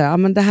det så här, ja,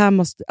 men det här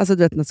måste, alltså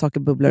du vet när saker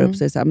bubblar upp,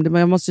 så är det så här, men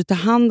jag måste ju ta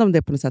hand om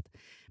det på något sätt.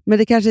 Men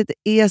det kanske inte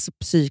är så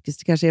psykiskt,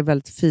 det kanske är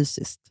väldigt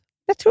fysiskt.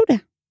 Jag tror det.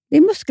 Det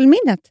är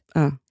muskelminnet.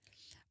 Ja.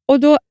 Och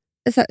då,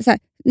 så här,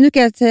 nu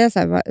kan jag säga så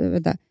här,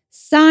 vänta.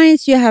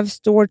 Signs you have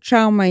stored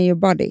trauma in your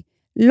body.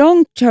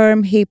 Long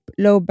term hip,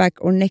 low back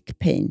or neck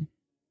pain.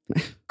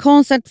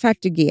 Constant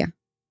fatigue.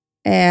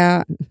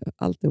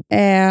 Alltihop.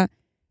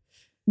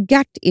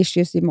 Gut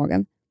issues i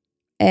magen.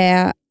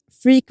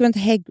 Frequent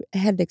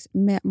headaches,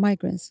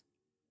 migraines.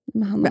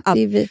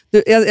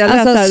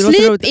 Alltså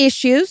sleep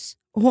issues.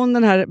 Hon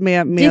den här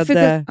med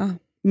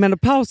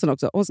menopausen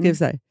också. Hon skrev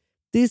så här: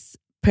 this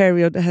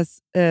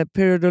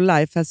period of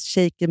life has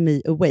shaken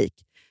me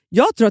awake.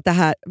 Jag tror att det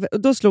här,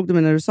 då slog det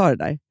mig när du sa det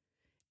där.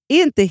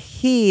 Är inte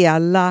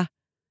hela,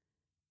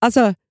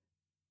 alltså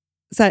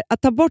så här,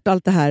 att ta bort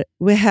allt det här,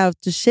 we have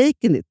to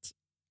shake in it.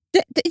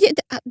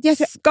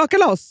 Skaka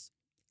loss.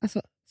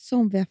 Alltså,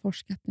 som vi har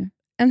forskat nu.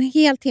 En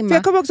hel timme. För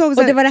jag kommer också ihåg,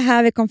 och det var det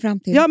här vi kom fram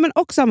till. Ja, men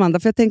också Amanda,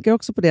 för jag tänker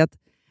också på det att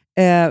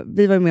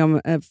vi var med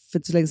om,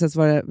 för så länge sedan så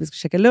var det, vi skulle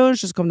käka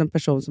lunch och så kom det en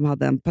person som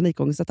hade en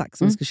panikångestattack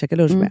som vi skulle käka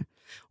lunch med.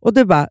 Och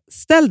du bara,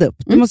 ställ dig upp.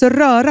 Du måste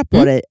röra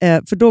på dig,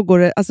 för då går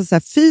det alltså så här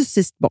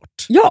fysiskt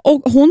bort. Ja,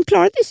 och hon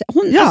klarade sig.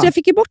 Alltså jag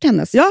fick ju bort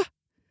hennes. Ja,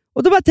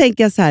 och då bara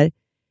tänker jag så här,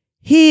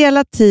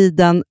 hela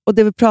tiden, och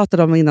det vi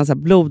pratade om innan, så här,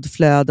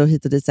 blodflöde och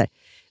hit och dit, så här,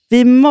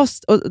 vi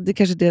måste, och det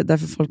kanske är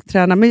därför folk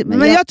tränar,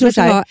 men jag tror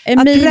så här, att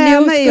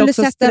träna är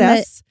också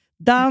stress,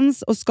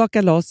 dans och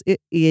skaka loss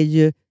är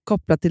ju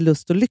kopplat till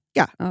lust och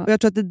lycka. Ja. Och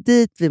jag tror att det är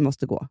dit vi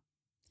måste gå.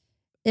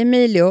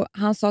 Emilio,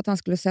 han sa att han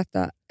skulle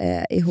sätta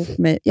ihop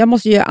mig. Jag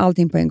måste göra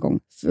allting på en gång.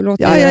 Förlåt.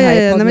 Ja.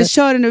 Nej, men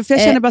kör det nu, för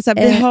jag känner bara så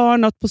här, vi har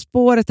något på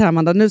spåret här,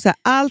 Amanda. Nu så här,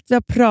 allt vi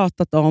har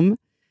pratat om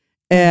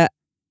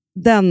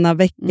denna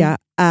vecka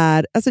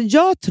är, alltså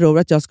jag tror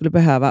att jag skulle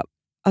behöva,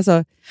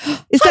 alltså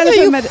istället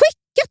han har ju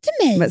skickat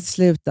till mig. Men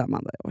sluta,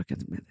 Amanda, jag orkar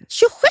inte med det.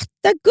 26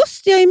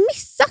 augusti, jag har ju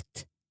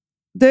missat.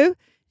 Du,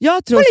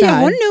 jag tror så här. Jag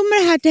har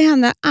nummer här till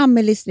henne,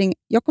 Amelies ring.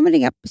 Jag kommer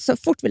ringa så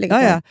fort vi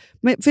lägger på. Ja.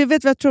 Men för jag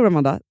vet vad jag tror,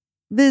 Amanda.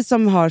 Vi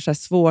som har så här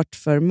svårt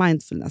för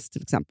mindfulness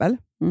till exempel.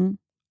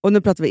 Och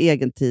nu pratar vi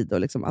egen tid och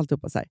liksom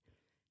alltihopa så här.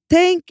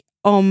 Tänk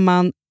om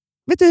man,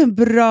 vet du hur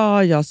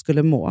bra jag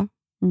skulle må?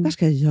 Vad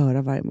ska jag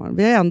göra varje morgon?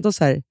 Vi har ändå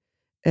så här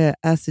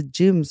acid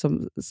gym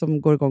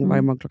som går igång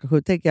varje morgon klockan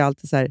 7. Tänker jag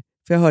alltid så här,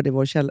 för jag hörde i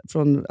vår källa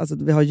från, alltså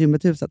vi har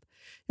gymmet i huset.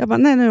 Jag bara,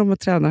 nej, nu är de och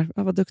tränar.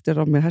 Vad duktiga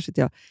de är, här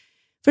sitter jag.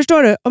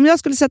 Förstår du? Om jag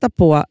skulle sätta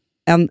på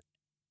en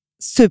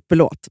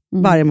superlåt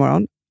varje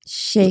morgon.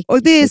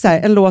 Och det är så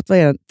här, en låt, vad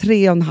är den?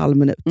 3,5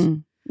 minut.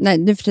 Nej,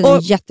 nu för tiden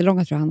är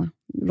jättelånga, tror jag, Hanna.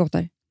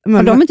 Låtar.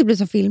 Har de inte blivit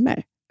som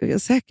filmer?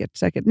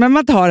 Säkert. Men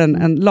man tar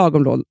en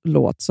lagom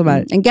låt som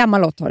är... En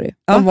gammal låt har du.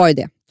 De var ju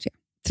det.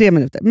 3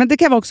 minuter. Men det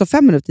kan vara också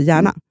 5 minuter,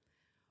 gärna.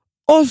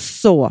 Och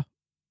så,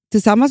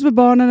 tillsammans med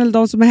barnen eller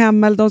de som är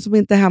hemma eller de som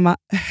inte är hemma,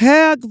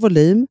 hög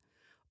volym.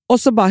 Och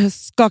så bara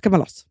skakar man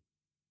loss.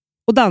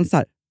 Och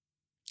dansar.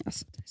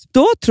 Alltså,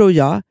 då tror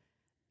jag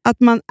att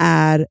man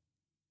är...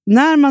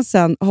 När man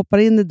sen hoppar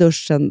in i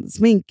duschen,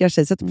 sminkar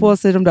sig, sätter på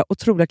sig de där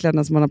otroliga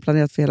kläderna som man har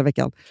planerat för hela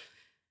veckan.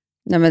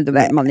 Nej, men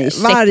man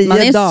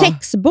är en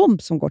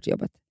sexbomb som går till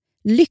jobbet.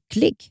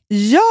 Lycklig.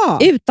 Ja!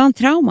 Utan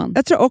trauman.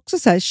 Jag tror också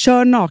så här,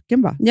 kör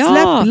naken bara. Ja.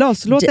 Släpp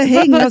loss, låt det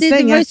hänga och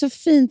slänga. Det var ju så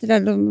fint det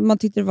där, man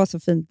tyckte det var så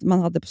fint man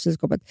hade på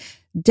kylskåpet.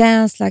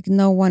 Dance like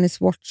no one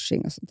is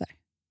watching och sånt där.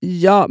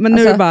 Ja, men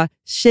nu är det bara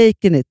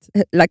shaking it.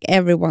 Like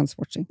everyone's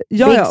watching.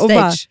 Ja, och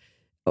bara...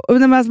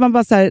 Och man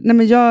bara så här, nej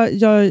men jag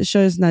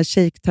kör ju sån här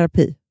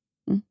shake-terapi.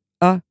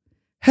 Ja.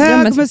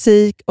 Hög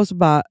musik och så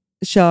bara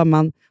kör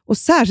man. Och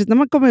särskilt när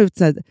man kommer ut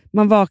så här,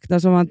 man vaknar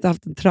som man inte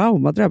haft en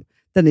traumadröm.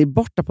 Den är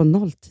borta på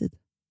nolltid.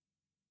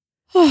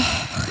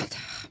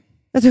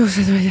 Jag tror också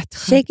att det var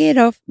jätteskönt. Shake it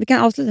off. Vi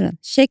kan avsluta den.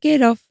 Shake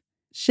it off.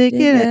 Shake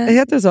it,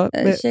 heter det så?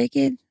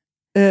 Shake it.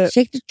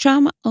 Shake the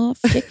trauma off.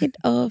 Shake it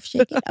off.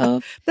 Shake it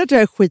off. Det tror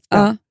jag är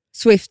skitbra.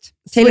 Swift.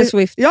 Taylor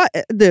Swift. Ja,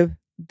 du.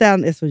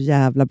 Den är så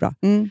jävla bra.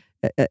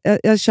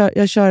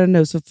 Jag kör den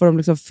nu så får de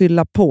liksom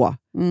fylla på.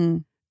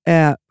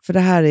 För det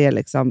här är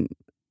liksom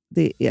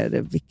det är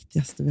det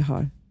viktigaste vi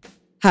har.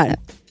 Här.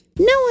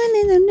 No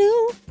one in the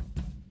know.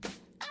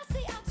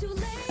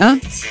 Ja,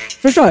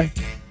 förstår?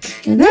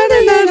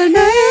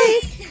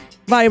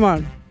 Varje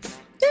morgon.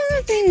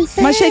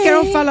 Man shakar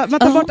off alla, man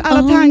tar bort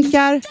alla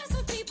tankar.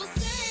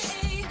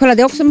 Kolla,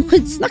 det är också en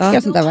skitsnack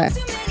och sånt där, va?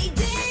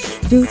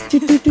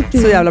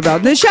 Så jävla bra.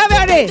 Nu kör vi,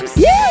 hörni!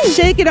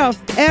 Shake it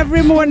off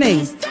every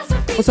morning.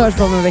 Och så hörs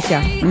vi om en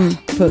vecka.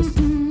 Puss.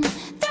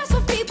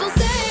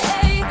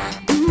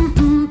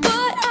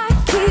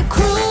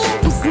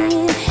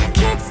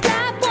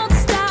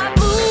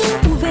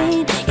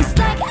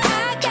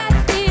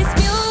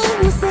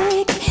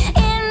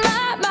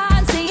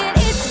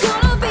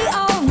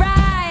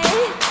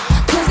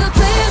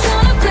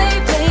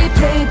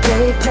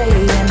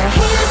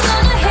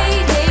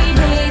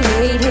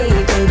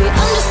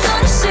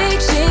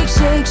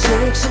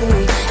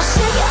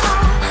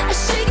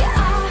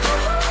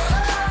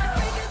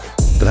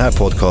 Den här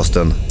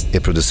podcasten är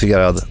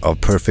producerad av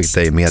Perfect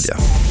Day Media.